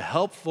 but a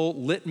helpful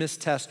litmus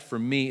test for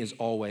me is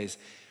always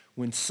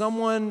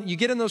when you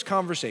get in those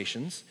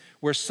conversations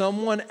where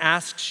someone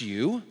asks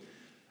you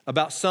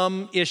about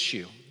some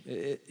issue,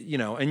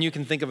 and you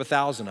can think of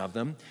 1,000 of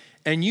them,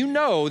 and you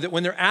know that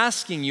when they're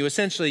asking you,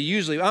 essentially,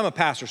 usually, I'm a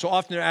pastor, so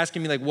often they're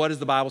asking me like, what does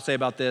the Bible say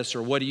about this?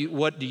 Or what do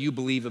you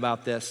believe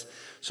about this?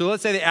 So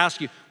let's say they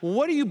ask you, well,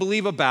 what do you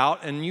believe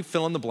about? And you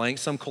fill in the blank,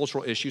 some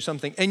cultural issue,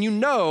 something. And you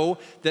know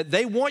that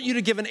they want you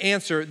to give an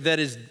answer that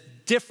is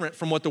different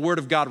from what the Word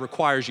of God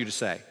requires you to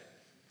say.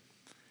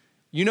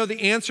 You know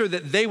the answer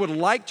that they would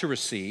like to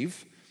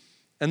receive,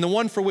 and the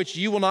one for which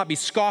you will not be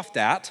scoffed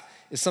at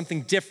is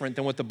something different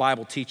than what the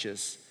Bible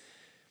teaches.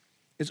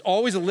 It's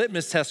always a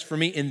litmus test for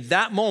me in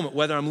that moment,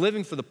 whether I'm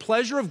living for the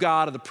pleasure of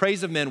God or the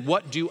praise of men.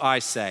 What do I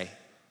say?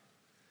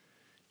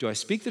 Do I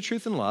speak the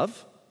truth in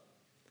love?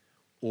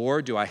 Or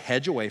do I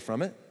hedge away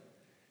from it?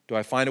 Do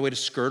I find a way to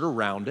skirt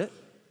around it?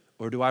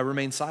 Or do I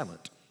remain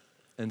silent?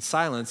 And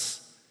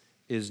silence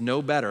is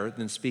no better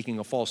than speaking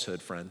a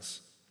falsehood, friends.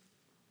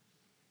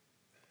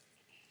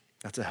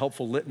 That's a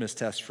helpful litmus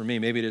test for me.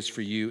 Maybe it is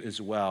for you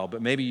as well,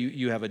 but maybe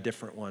you have a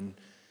different one.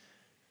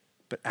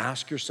 But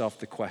ask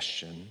yourself the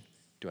question,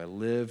 do I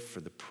live for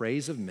the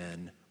praise of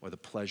men or the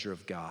pleasure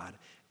of God?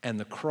 And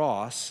the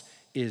cross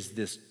is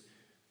this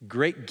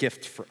great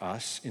gift for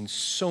us in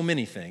so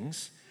many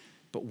things,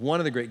 but one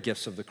of the great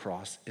gifts of the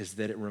cross is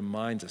that it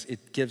reminds us,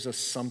 it gives us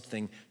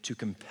something to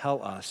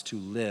compel us to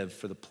live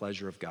for the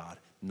pleasure of God,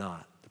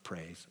 not the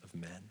praise of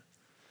men.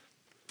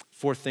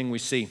 Fourth thing we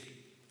see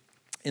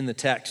in the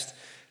text,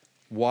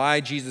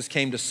 why Jesus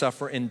came to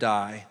suffer and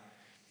die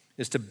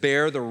is to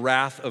bear the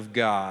wrath of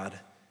God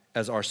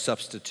as our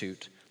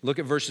substitute. Look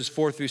at verses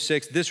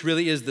 4-6. This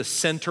really is the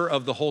center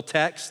of the whole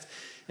text.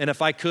 And if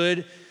I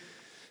could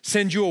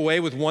send you away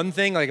with one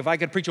thing, like if I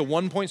could preach a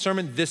one-point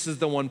sermon, this is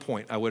the one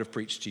point I would have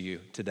preached to you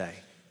today.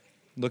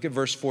 Look at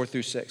verse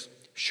 4-6.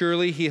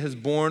 Surely he has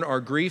borne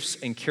our griefs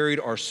and carried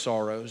our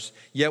sorrows,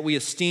 yet we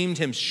esteemed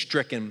him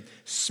stricken,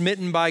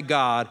 smitten by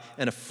God,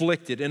 and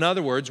afflicted. In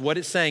other words, what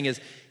it's saying is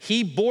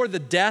he bore the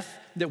death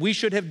that we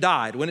should have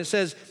died. When it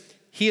says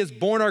he has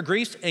borne our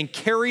griefs and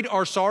carried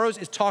our sorrows,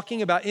 it's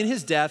talking about in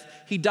his death,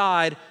 he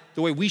died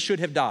the way we should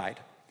have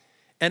died.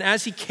 And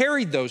as he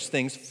carried those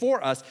things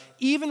for us,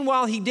 even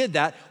while he did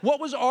that, what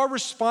was our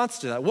response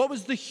to that? What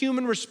was the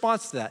human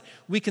response to that?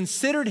 We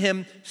considered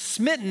him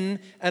smitten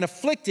and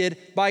afflicted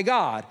by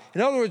God.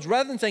 In other words,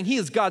 rather than saying he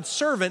is God's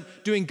servant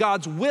doing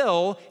God's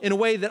will in a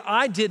way that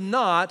I did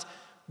not,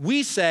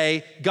 we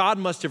say God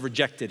must have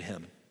rejected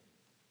him.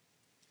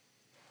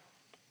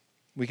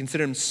 We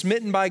consider him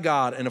smitten by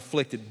God and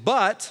afflicted.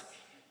 But,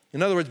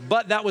 in other words,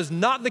 but that was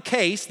not the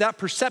case. That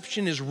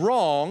perception is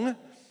wrong.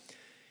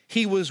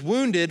 He was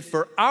wounded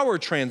for our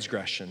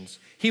transgressions.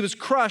 He was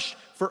crushed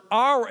for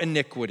our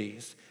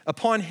iniquities.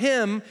 Upon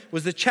him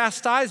was the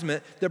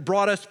chastisement that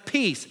brought us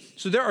peace.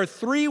 So there are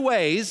three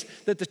ways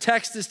that the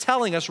text is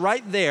telling us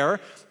right there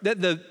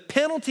that the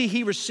penalty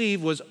he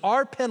received was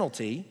our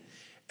penalty,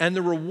 and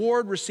the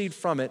reward received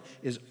from it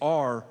is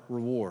our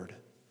reward.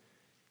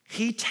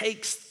 He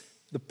takes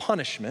the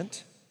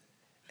punishment,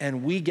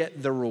 and we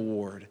get the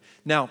reward.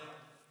 Now,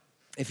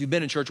 if you've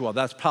been in church a while,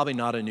 that's probably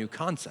not a new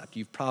concept.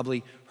 You've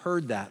probably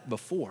heard that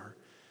before,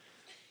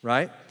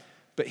 right?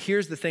 But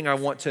here's the thing I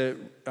want to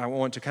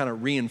kind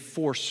of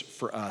reinforce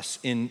for us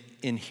in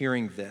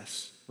hearing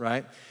this,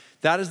 right?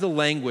 That is the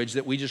language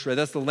that we just read.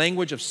 That's the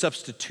language of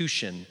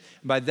substitution.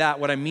 By that,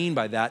 what I mean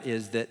by that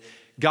is that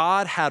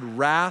God had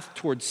wrath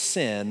towards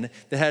sin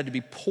that had to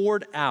be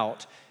poured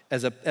out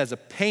as a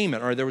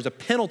payment, or there was a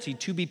penalty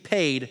to be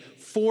paid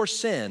for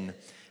sin.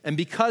 And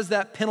because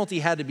that penalty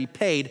had to be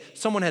paid,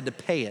 someone had to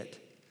pay it.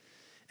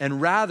 And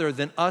rather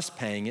than us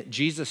paying it,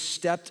 Jesus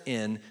stepped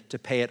in to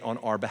pay it on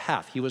our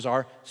behalf. He was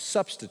our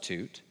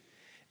substitute.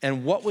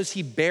 And what was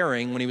he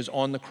bearing when he was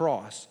on the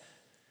cross?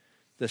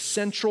 The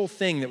central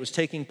thing that was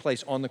taking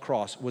place on the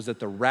cross was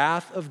that the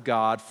wrath of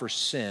God for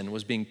sin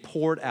was being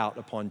poured out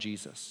upon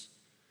Jesus.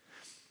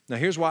 Now,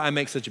 here's why I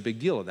make such a big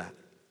deal of that.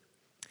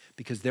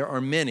 Because there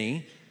are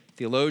many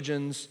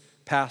theologians,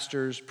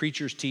 pastors,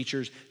 preachers,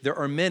 teachers, there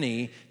are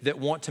many that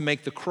want to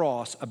make the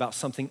cross about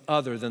something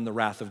other than the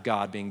wrath of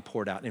God being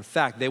poured out. In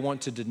fact, they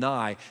want to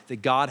deny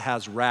that God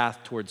has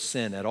wrath towards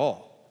sin at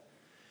all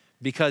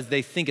because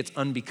they think it's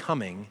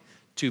unbecoming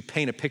to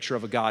paint a picture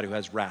of a God who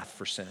has wrath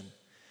for sin.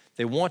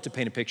 They want to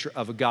paint a picture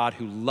of a God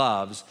who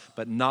loves,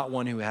 but not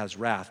one who has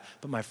wrath.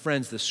 But my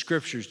friends, the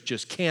scriptures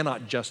just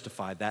cannot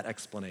justify that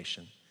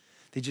explanation.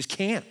 They just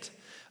can't.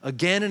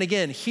 Again and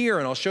again, here,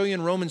 and I'll show you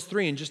in Romans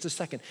 3 in just a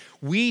second,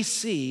 we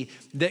see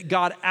that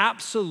God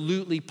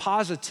absolutely,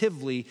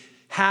 positively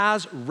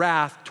has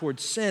wrath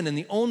towards sin. And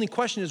the only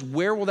question is,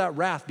 where will that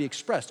wrath be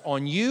expressed?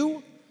 On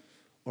you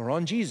or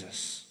on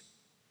Jesus?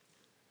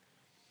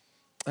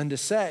 And to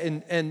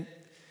say, and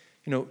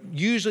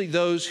usually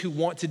those who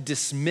want to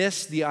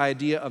dismiss the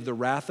idea of the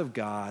wrath of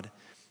God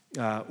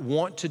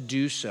want to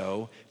do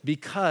so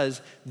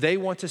because they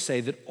want to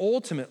say that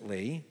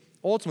ultimately,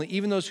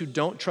 even those who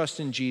don't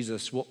trust in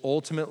Jesus will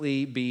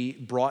ultimately be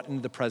brought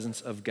into the presence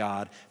of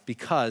God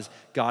because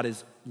God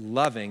is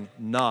loving,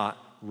 not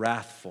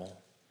wrathful.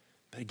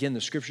 But again,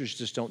 the scriptures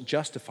just don't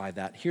justify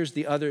that. Here's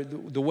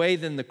the way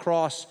then the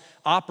cross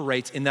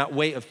operates in that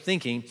way of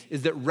thinking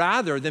is that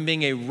rather than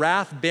being a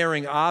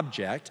wrath-bearing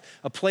object,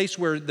 a place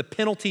where the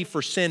penalty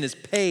for sin is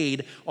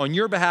paid on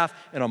your behalf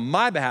and on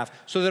my behalf,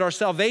 so that our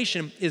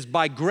salvation is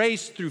by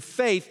grace through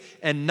faith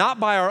and not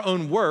by our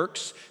own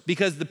works,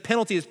 because the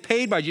penalty is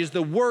paid by Jesus,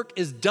 the work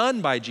is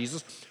done by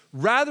Jesus,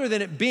 rather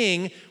than it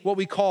being what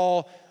we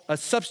call a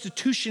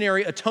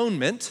substitutionary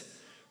atonement.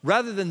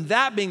 Rather than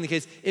that being the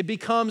case, it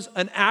becomes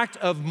an act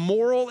of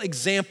moral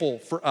example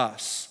for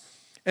us.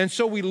 And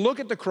so we look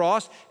at the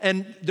cross,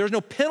 and there's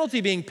no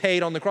penalty being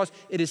paid on the cross.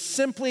 It is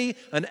simply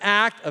an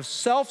act of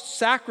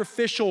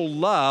self-sacrificial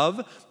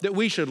love that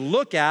we should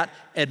look at,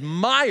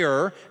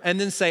 admire, and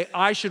then say,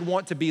 I should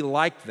want to be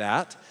like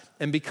that.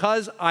 And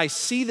because I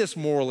see this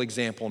moral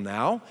example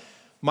now,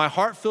 my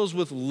heart fills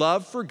with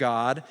love for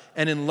God,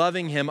 and in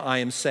loving him, I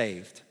am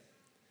saved.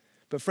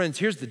 But friends,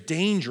 here's the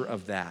danger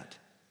of that.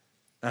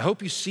 I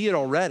hope you see it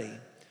already.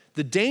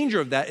 The danger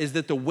of that is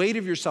that the weight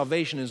of your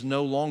salvation is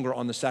no longer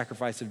on the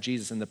sacrifice of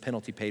Jesus and the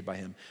penalty paid by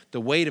him.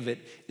 The weight of it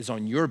is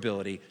on your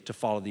ability to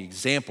follow the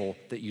example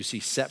that you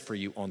see set for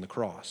you on the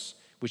cross,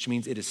 which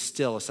means it is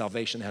still a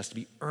salvation that has to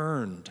be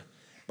earned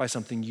by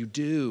something you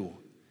do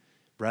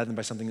rather than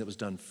by something that was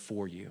done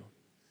for you.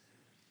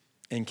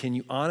 And can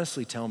you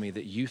honestly tell me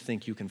that you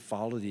think you can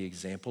follow the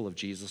example of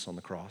Jesus on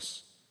the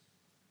cross?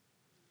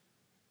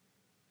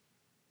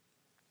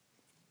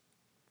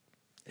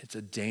 It's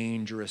a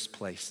dangerous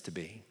place to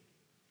be.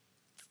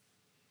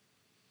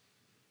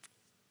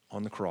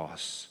 On the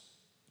cross,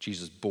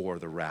 Jesus bore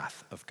the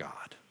wrath of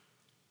God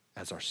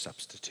as our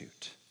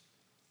substitute.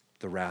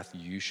 The wrath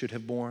you should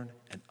have borne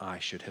and I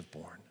should have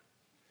borne.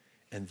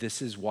 And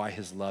this is why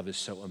his love is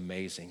so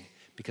amazing,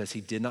 because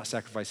he did not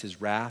sacrifice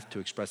his wrath to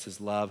express his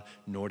love,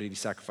 nor did he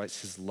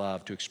sacrifice his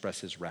love to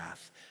express his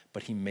wrath,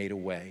 but he made a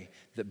way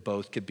that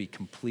both could be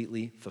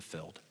completely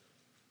fulfilled.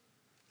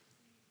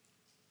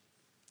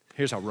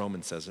 Here's how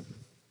Romans says it.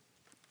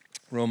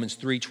 Romans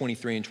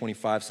 3:23 and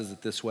 25 says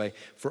it this way: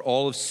 for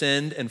all have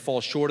sinned and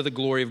fall short of the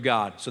glory of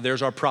God. So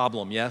there's our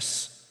problem,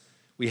 yes?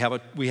 We have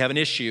an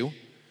issue,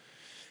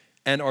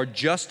 and are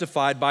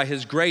justified by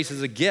his grace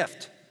as a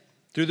gift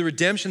through the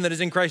redemption that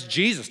is in Christ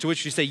Jesus, to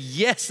which we say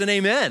yes and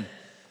amen.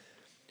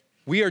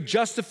 We are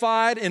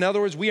justified, in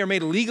other words, we are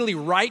made legally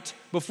right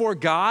before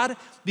God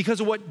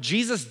because of what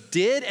Jesus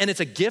did, and it's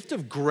a gift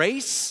of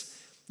grace,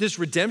 this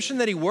redemption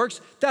that he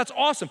works. That's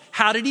awesome.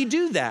 How did he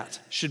do that?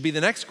 Should be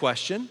the next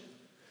question.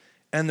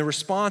 And the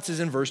response is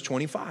in verse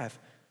 25.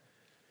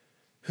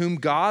 Whom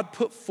God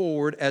put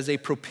forward as a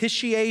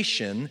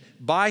propitiation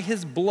by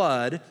his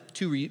blood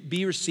to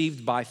be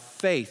received by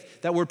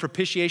faith. That word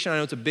propitiation, I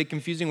know it's a big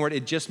confusing word.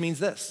 It just means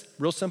this,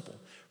 real simple: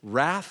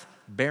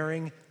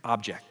 wrath-bearing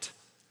object.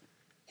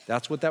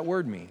 That's what that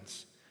word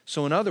means.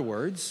 So in other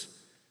words,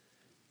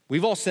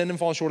 we've all sinned and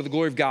fallen short of the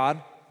glory of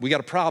God. We got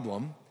a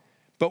problem,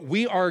 but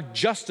we are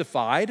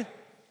justified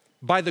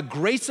by the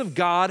grace of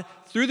God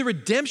through the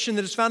redemption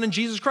that is found in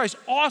Jesus Christ.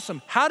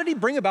 Awesome. How did he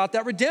bring about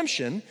that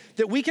redemption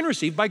that we can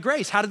receive by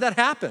grace? How did that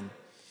happen?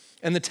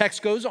 And the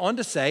text goes on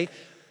to say,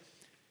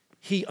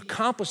 he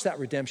accomplished that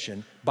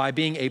redemption by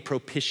being a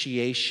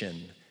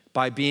propitiation,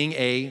 by being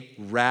a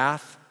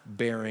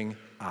wrath-bearing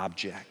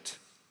object.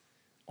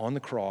 On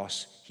the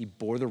cross, he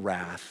bore the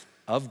wrath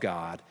of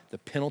God, the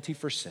penalty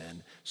for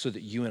sin, so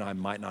that you and I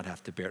might not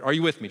have to bear it. Are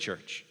you with me,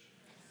 church?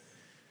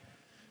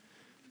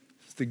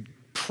 It's the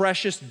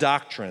precious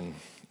doctrine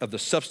of the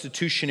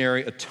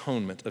substitutionary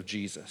atonement of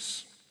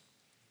Jesus.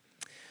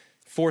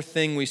 Fifth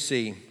thing we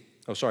see.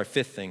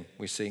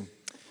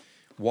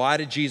 Why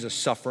did Jesus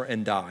suffer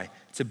and die?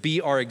 To be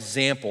our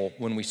example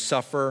when we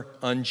suffer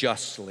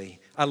unjustly.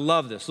 I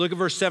love this. Look at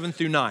verse 7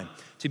 through 9.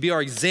 To be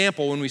our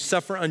example when we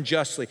suffer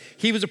unjustly.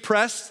 He was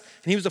oppressed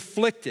and he was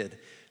afflicted.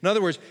 In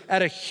other words,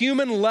 at a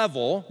human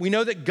level, we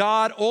know that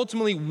God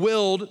ultimately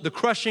willed the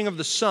crushing of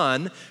the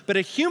Son, but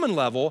at a human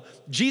level,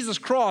 Jesus'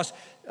 cross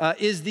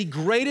is the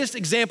greatest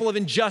example of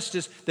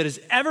injustice that has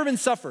ever been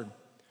suffered,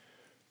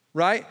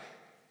 right?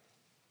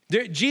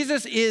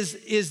 Jesus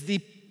is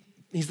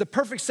the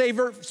perfect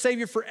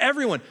savior for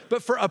everyone,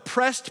 but for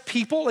oppressed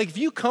people, like if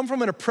you come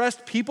from an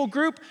oppressed people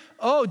group,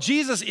 oh,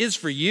 Jesus is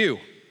for you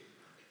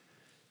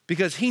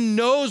because he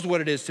knows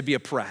what it is to be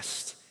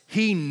oppressed.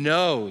 He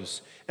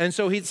knows. And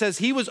so he says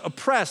he was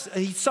oppressed.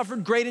 He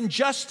suffered great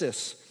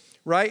injustice,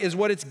 right, is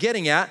what it's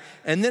getting at.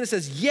 And then it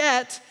says,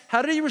 yet,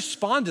 how did he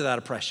respond to that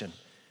oppression?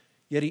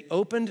 Yet he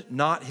opened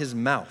not his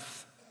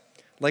mouth.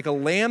 Like a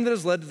lamb that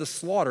is led to the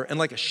slaughter, and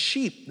like a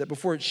sheep that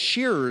before its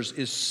shearers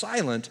is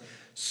silent,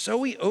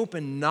 so he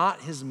opened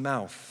not his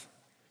mouth.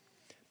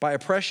 By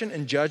oppression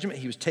and judgment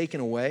he was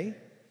taken away.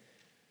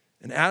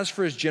 And as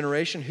for his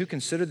generation, who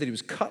considered that he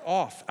was cut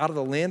off out of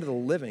the land of the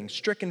living,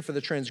 stricken for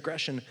the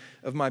transgression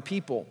of my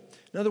people.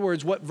 In other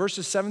words, what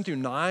verses 7 through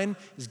 9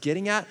 is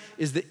getting at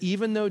is that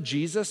even though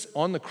Jesus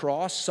on the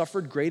cross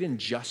suffered great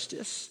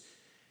injustice,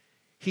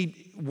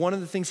 one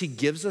of the things he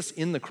gives us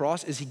in the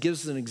cross is he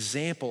gives us an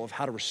example of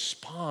how to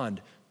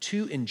respond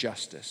to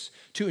injustice,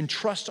 to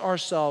entrust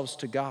ourselves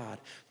to God,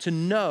 to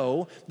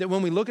know that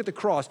when we look at the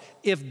cross,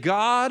 if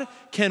God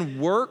can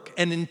work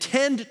and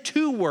intend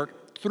to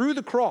work through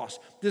the cross,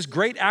 this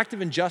great act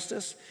of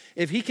injustice,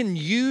 if he can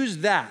use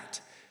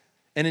that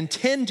and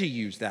intend to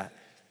use that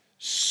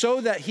so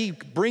that he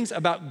brings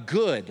about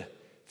good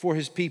for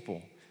his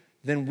people,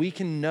 then we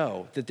can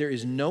know that there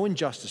is no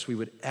injustice we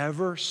would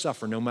ever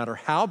suffer, no matter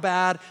how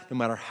bad, no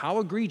matter how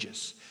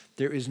egregious.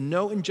 There is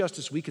no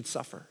injustice we could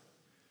suffer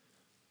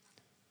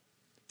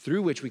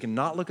through which we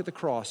cannot look at the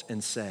cross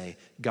and say,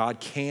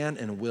 God can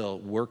and will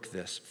work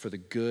this for the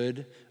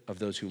good of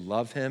those who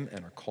love him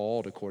and are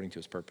called according to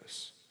his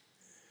purpose.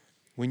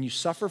 When you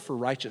suffer for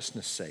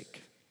righteousness'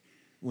 sake,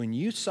 when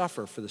you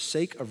suffer for the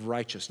sake of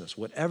righteousness,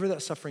 whatever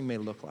that suffering may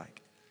look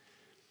like,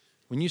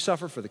 when you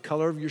suffer for the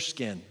color of your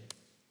skin,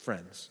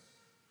 friends,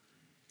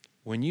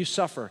 when you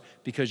suffer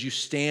because you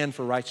stand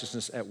for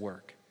righteousness at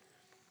work,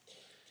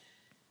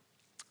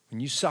 when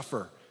you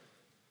suffer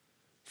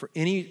for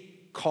any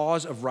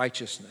cause of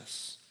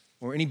righteousness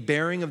or any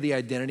bearing of the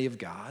identity of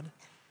God,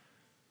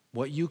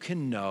 what you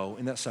can know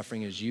in that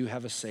suffering is you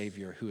have a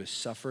Savior who has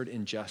suffered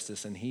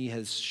injustice, and he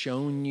has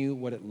shown you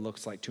what it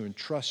looks like to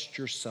entrust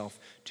yourself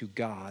to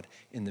God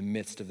in the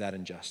midst of that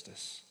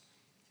injustice.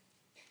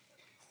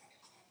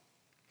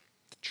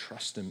 To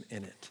trust him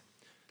in it.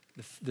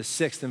 The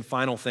sixth and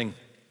final thing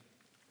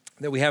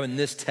that we have in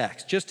this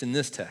text, just in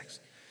this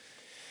text,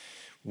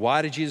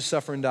 why did Jesus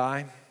suffer and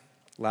die?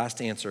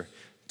 Last answer,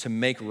 to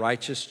make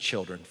righteous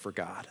children for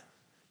God.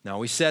 Now,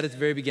 we said at the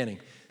very beginning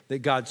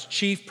that God's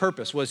chief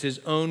purpose was his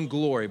own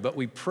glory, but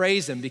we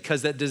praise him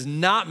because that does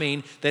not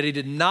mean that he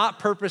did not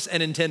purpose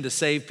and intend to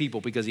save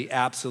people, because he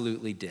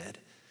absolutely did.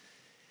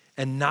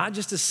 And not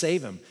just to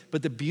save them,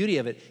 but the beauty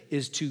of it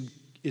is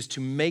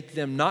to make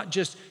them not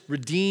just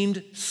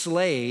redeemed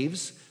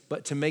slaves,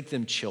 but to make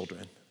them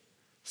children,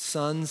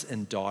 sons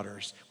and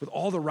daughters, with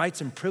all the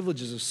rights and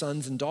privileges of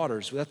sons and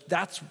daughters.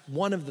 That's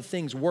one of the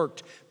things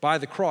worked by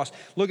the cross.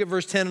 Look at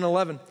verse 10 and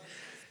 11. It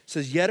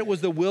says, yet it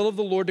was the will of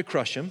the Lord to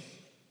crush him.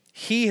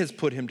 He has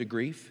put him to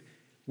grief.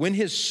 When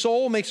his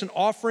soul makes an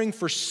offering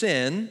for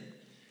sin,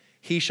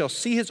 he shall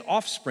see his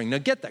offspring. Now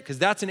get that, because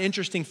that's an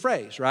interesting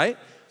phrase, right?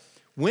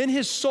 When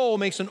his soul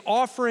makes an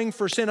offering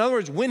for sin, in other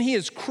words, when he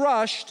is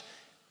crushed,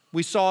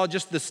 we saw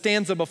just the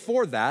stanza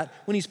before that,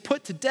 when he's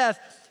put to death,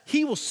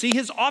 he will see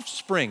his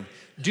offspring.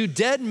 Do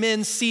dead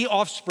men see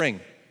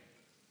offspring?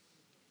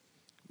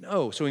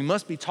 No, so he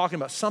must be talking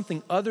about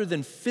something other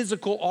than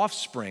physical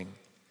offspring.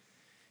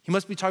 He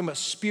must be talking about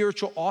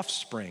spiritual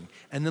offspring.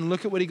 And then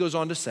look at what he goes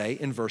on to say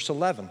in verse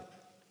 11.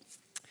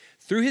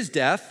 Through his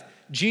death,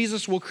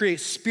 Jesus will create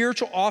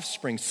spiritual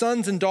offspring,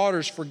 sons and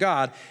daughters for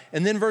God.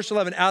 And then verse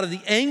 11, out of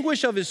the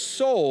anguish of his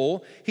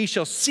soul, he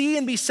shall see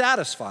and be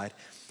satisfied.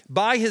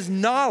 By his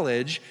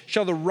knowledge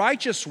shall the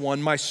righteous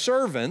one, my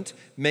servant,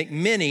 make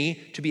many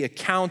to be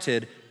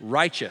accounted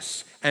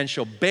righteous, and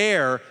shall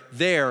bear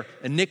their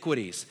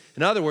iniquities.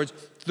 In other words,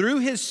 through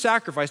his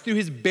sacrifice, through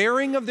his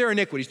bearing of their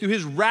iniquities, through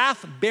his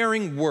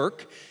wrath-bearing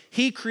work,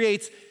 he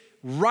creates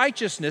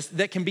righteousness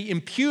that can be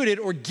imputed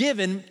or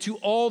given to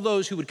all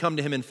those who would come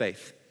to him in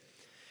faith.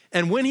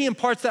 And when he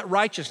imparts that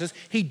righteousness,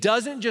 he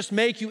doesn't just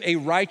make you a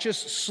righteous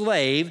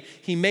slave,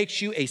 he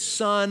makes you a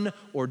son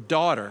or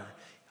daughter,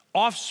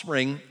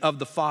 offspring of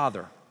the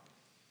Father.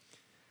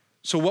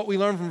 So what we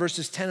learn from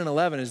verses 10 and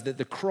 11 is that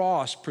the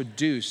cross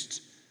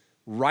produced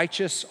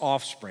righteous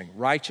offspring,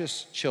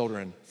 righteous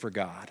children for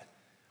God.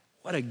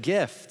 What a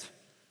gift.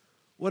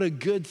 What a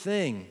good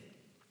thing.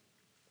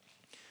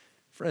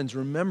 Friends,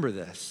 remember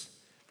this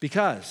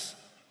because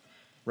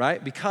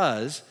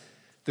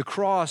the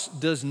cross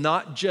does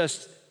not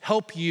just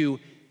help you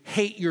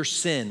hate your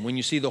sin when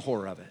you see the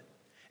horror of it.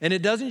 And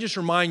it doesn't just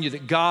remind you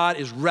that God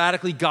is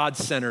radically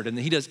God-centered and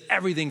that he does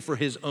everything for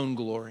his own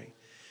glory.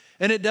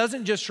 And it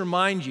doesn't just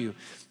remind you,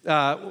 we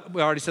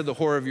already said the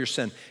horror of your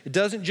sin. It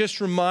doesn't just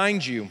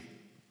remind you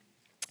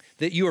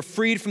that you are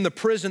freed from the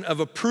prison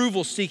of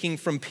approval seeking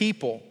from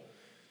people.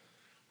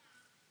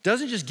 It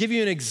doesn't just give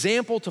you an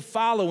example to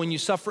follow when you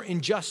suffer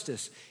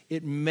injustice.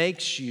 It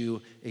makes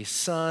you a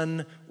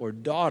son or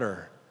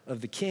daughter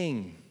of the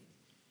King.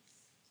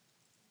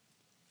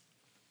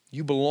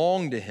 You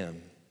belong to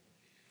him.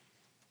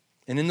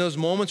 And in those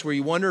moments where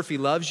you wonder if he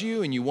loves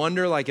you and you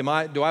wonder, like,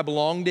 do I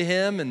belong to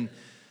him? And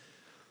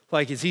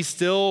like, is he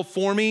still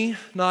for me,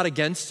 not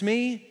against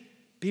me?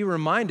 Be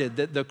reminded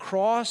that the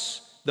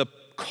cross, the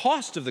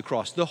cost of the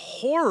cross, the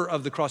horror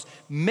of the cross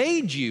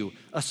made you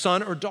a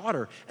son or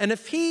daughter. And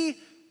if he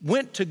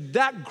went to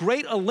that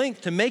great a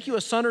length to make you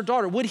a son or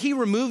daughter, would he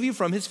remove you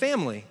from his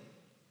family?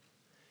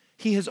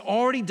 He has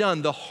already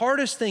done the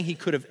hardest thing he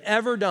could have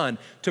ever done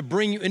to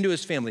bring you into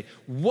his family.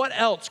 What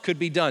else could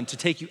be done to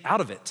take you out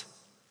of it?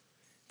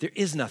 There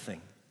is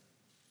nothing.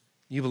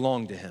 You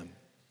belong to him.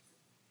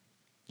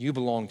 You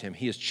belong to him.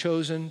 He has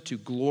chosen to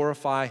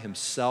glorify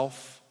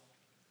himself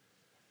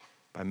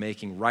by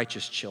making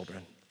righteous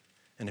children.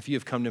 And if you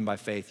have come to him by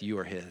faith, you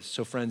are his.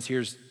 So friends,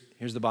 here's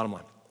the bottom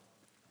line.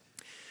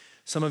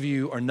 Some of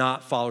you are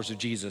not followers of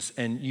Jesus,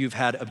 and you've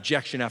had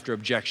objection after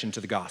objection to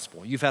the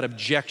gospel. You've had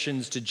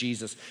objections to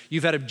Jesus.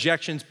 You've had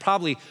objections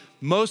probably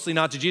mostly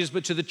not to Jesus,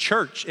 but to the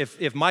church,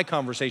 if my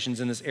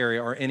conversations in this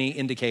area are any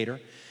indicator.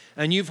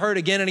 And you've heard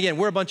again and again,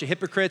 we're a bunch of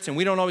hypocrites and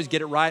we don't always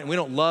get it right and we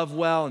don't love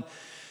well. And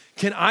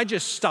can I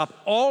just stop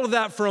all of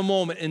that for a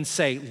moment and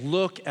say,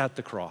 look at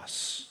the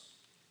cross.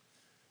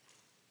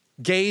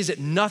 Gaze at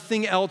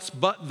nothing else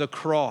but the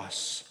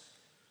cross.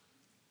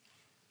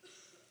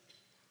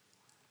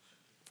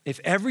 if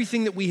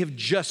everything that we have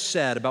just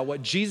said about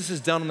what Jesus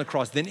has done on the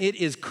cross, then it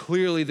is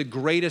clearly the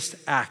greatest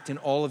act in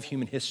all of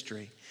human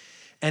history.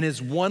 And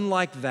is one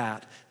like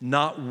that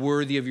not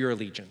worthy of your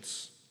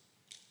allegiance?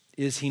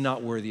 Is he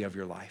not worthy of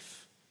your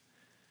life?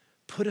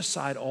 Put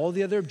aside all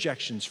the other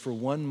objections for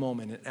one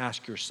moment and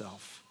ask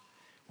yourself,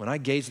 when I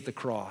gaze at the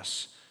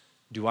cross,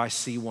 do I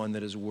see one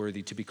that is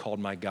worthy to be called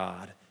my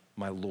God,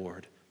 my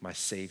Lord, my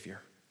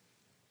Savior?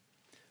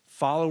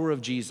 Follower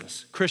of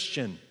Jesus,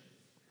 Christian,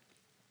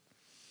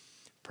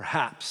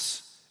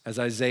 perhaps, as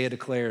Isaiah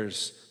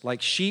declares,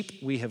 like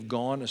sheep we have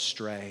gone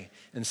astray,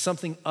 and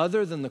something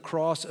other than the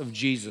cross of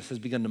Jesus has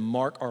begun to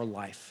mark our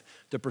life.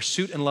 The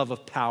pursuit and love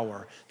of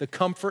power, the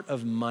comfort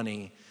of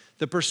money,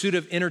 the pursuit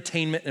of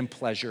entertainment and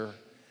pleasure.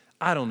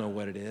 I don't know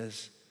what it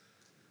is.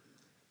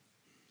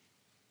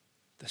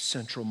 The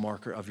central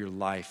marker of your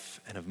life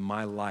and of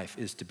my life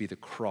is to be the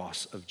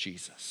cross of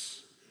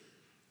Jesus.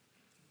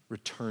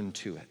 Return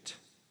to it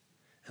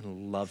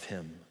and love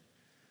him.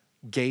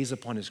 Gaze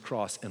upon his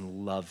cross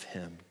and love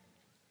him.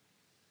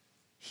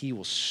 He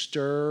will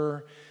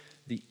stir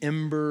the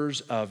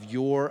embers of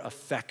your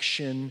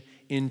affection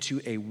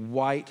into a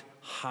white,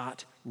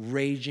 hot,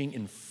 raging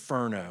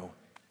inferno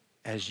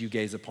as you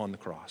gaze upon the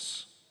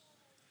cross.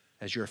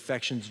 As your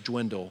affections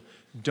dwindle,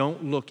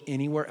 don't look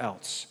anywhere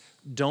else.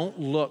 Don't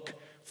look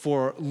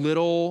for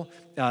little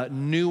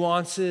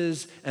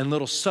nuances and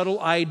little subtle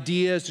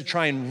ideas to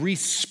try and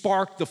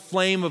re-spark the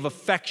flame of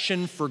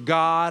affection for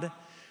God.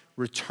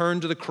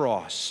 Return to the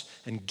cross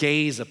and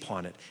gaze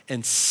upon it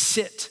and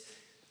sit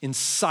in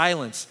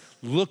silence,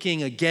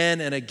 looking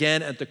again and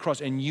again at the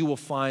cross, and you will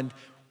find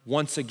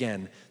once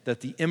again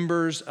that the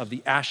embers of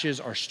the ashes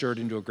are stirred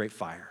into a great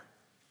fire.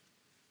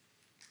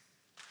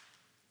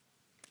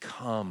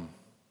 Come.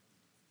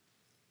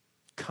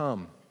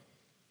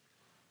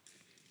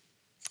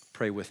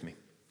 Pray with me.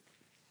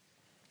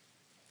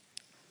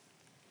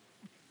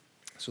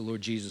 So,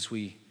 Lord Jesus,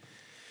 we've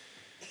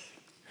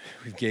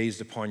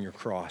gazed upon your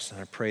cross, and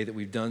I pray that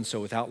we've done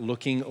so without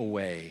looking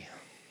away.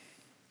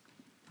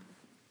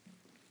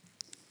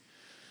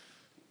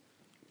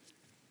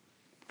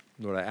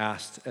 Lord, I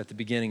asked at the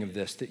beginning of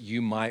this that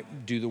you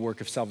might do the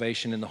work of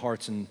salvation in the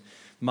hearts and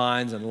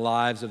minds and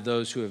lives of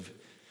those who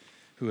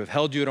have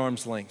held you at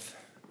arm's length.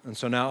 And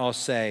so now I'll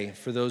say,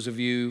 for those of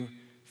you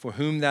for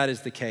whom that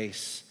is the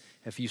case,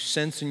 if you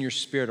sense in your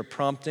spirit a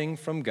prompting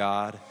from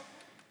God,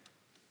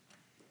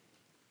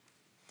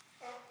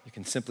 you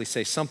can simply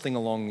say something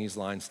along these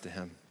lines to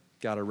him.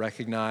 God, I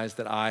recognize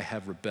that I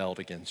have rebelled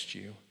against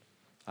you.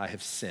 I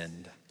have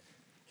sinned.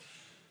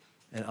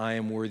 And I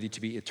am worthy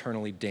to be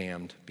eternally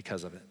damned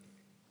because of it.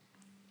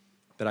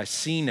 But I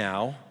see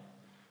now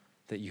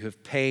that you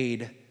have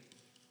paid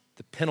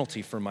the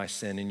penalty for my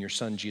sin in your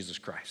Son, Jesus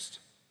Christ.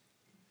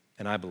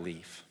 And I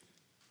believe.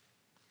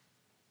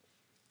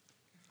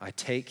 I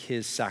take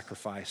his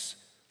sacrifice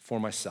for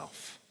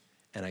myself,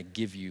 and I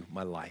give you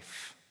my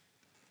life.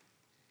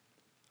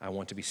 I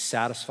want to be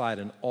satisfied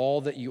in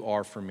all that you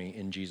are for me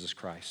in Jesus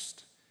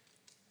Christ.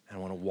 And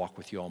I want to walk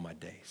with you all my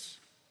days.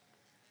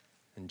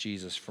 And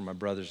Jesus, for my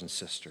brothers and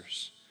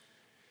sisters,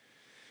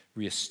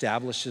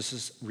 reestablish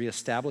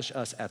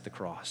us at the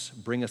cross.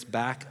 Bring us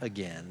back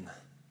again,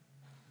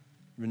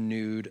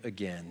 renewed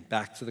again,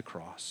 back to the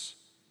cross.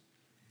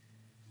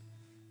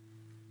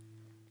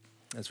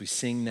 As we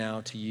sing now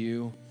to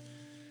you,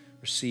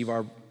 receive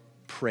our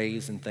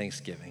praise and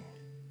thanksgiving.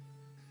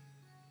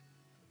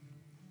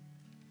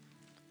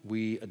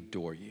 We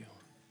adore you.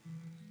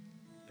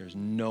 There's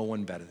no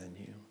one better than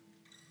you.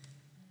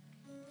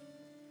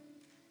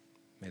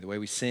 May the way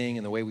we sing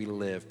and the way we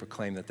live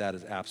proclaim that that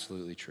is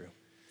absolutely true.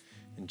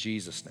 In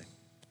Jesus' name,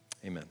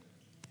 amen.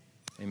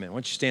 Amen. Why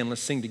don't you stand,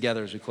 let's sing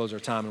together as we close our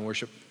time in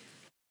worship.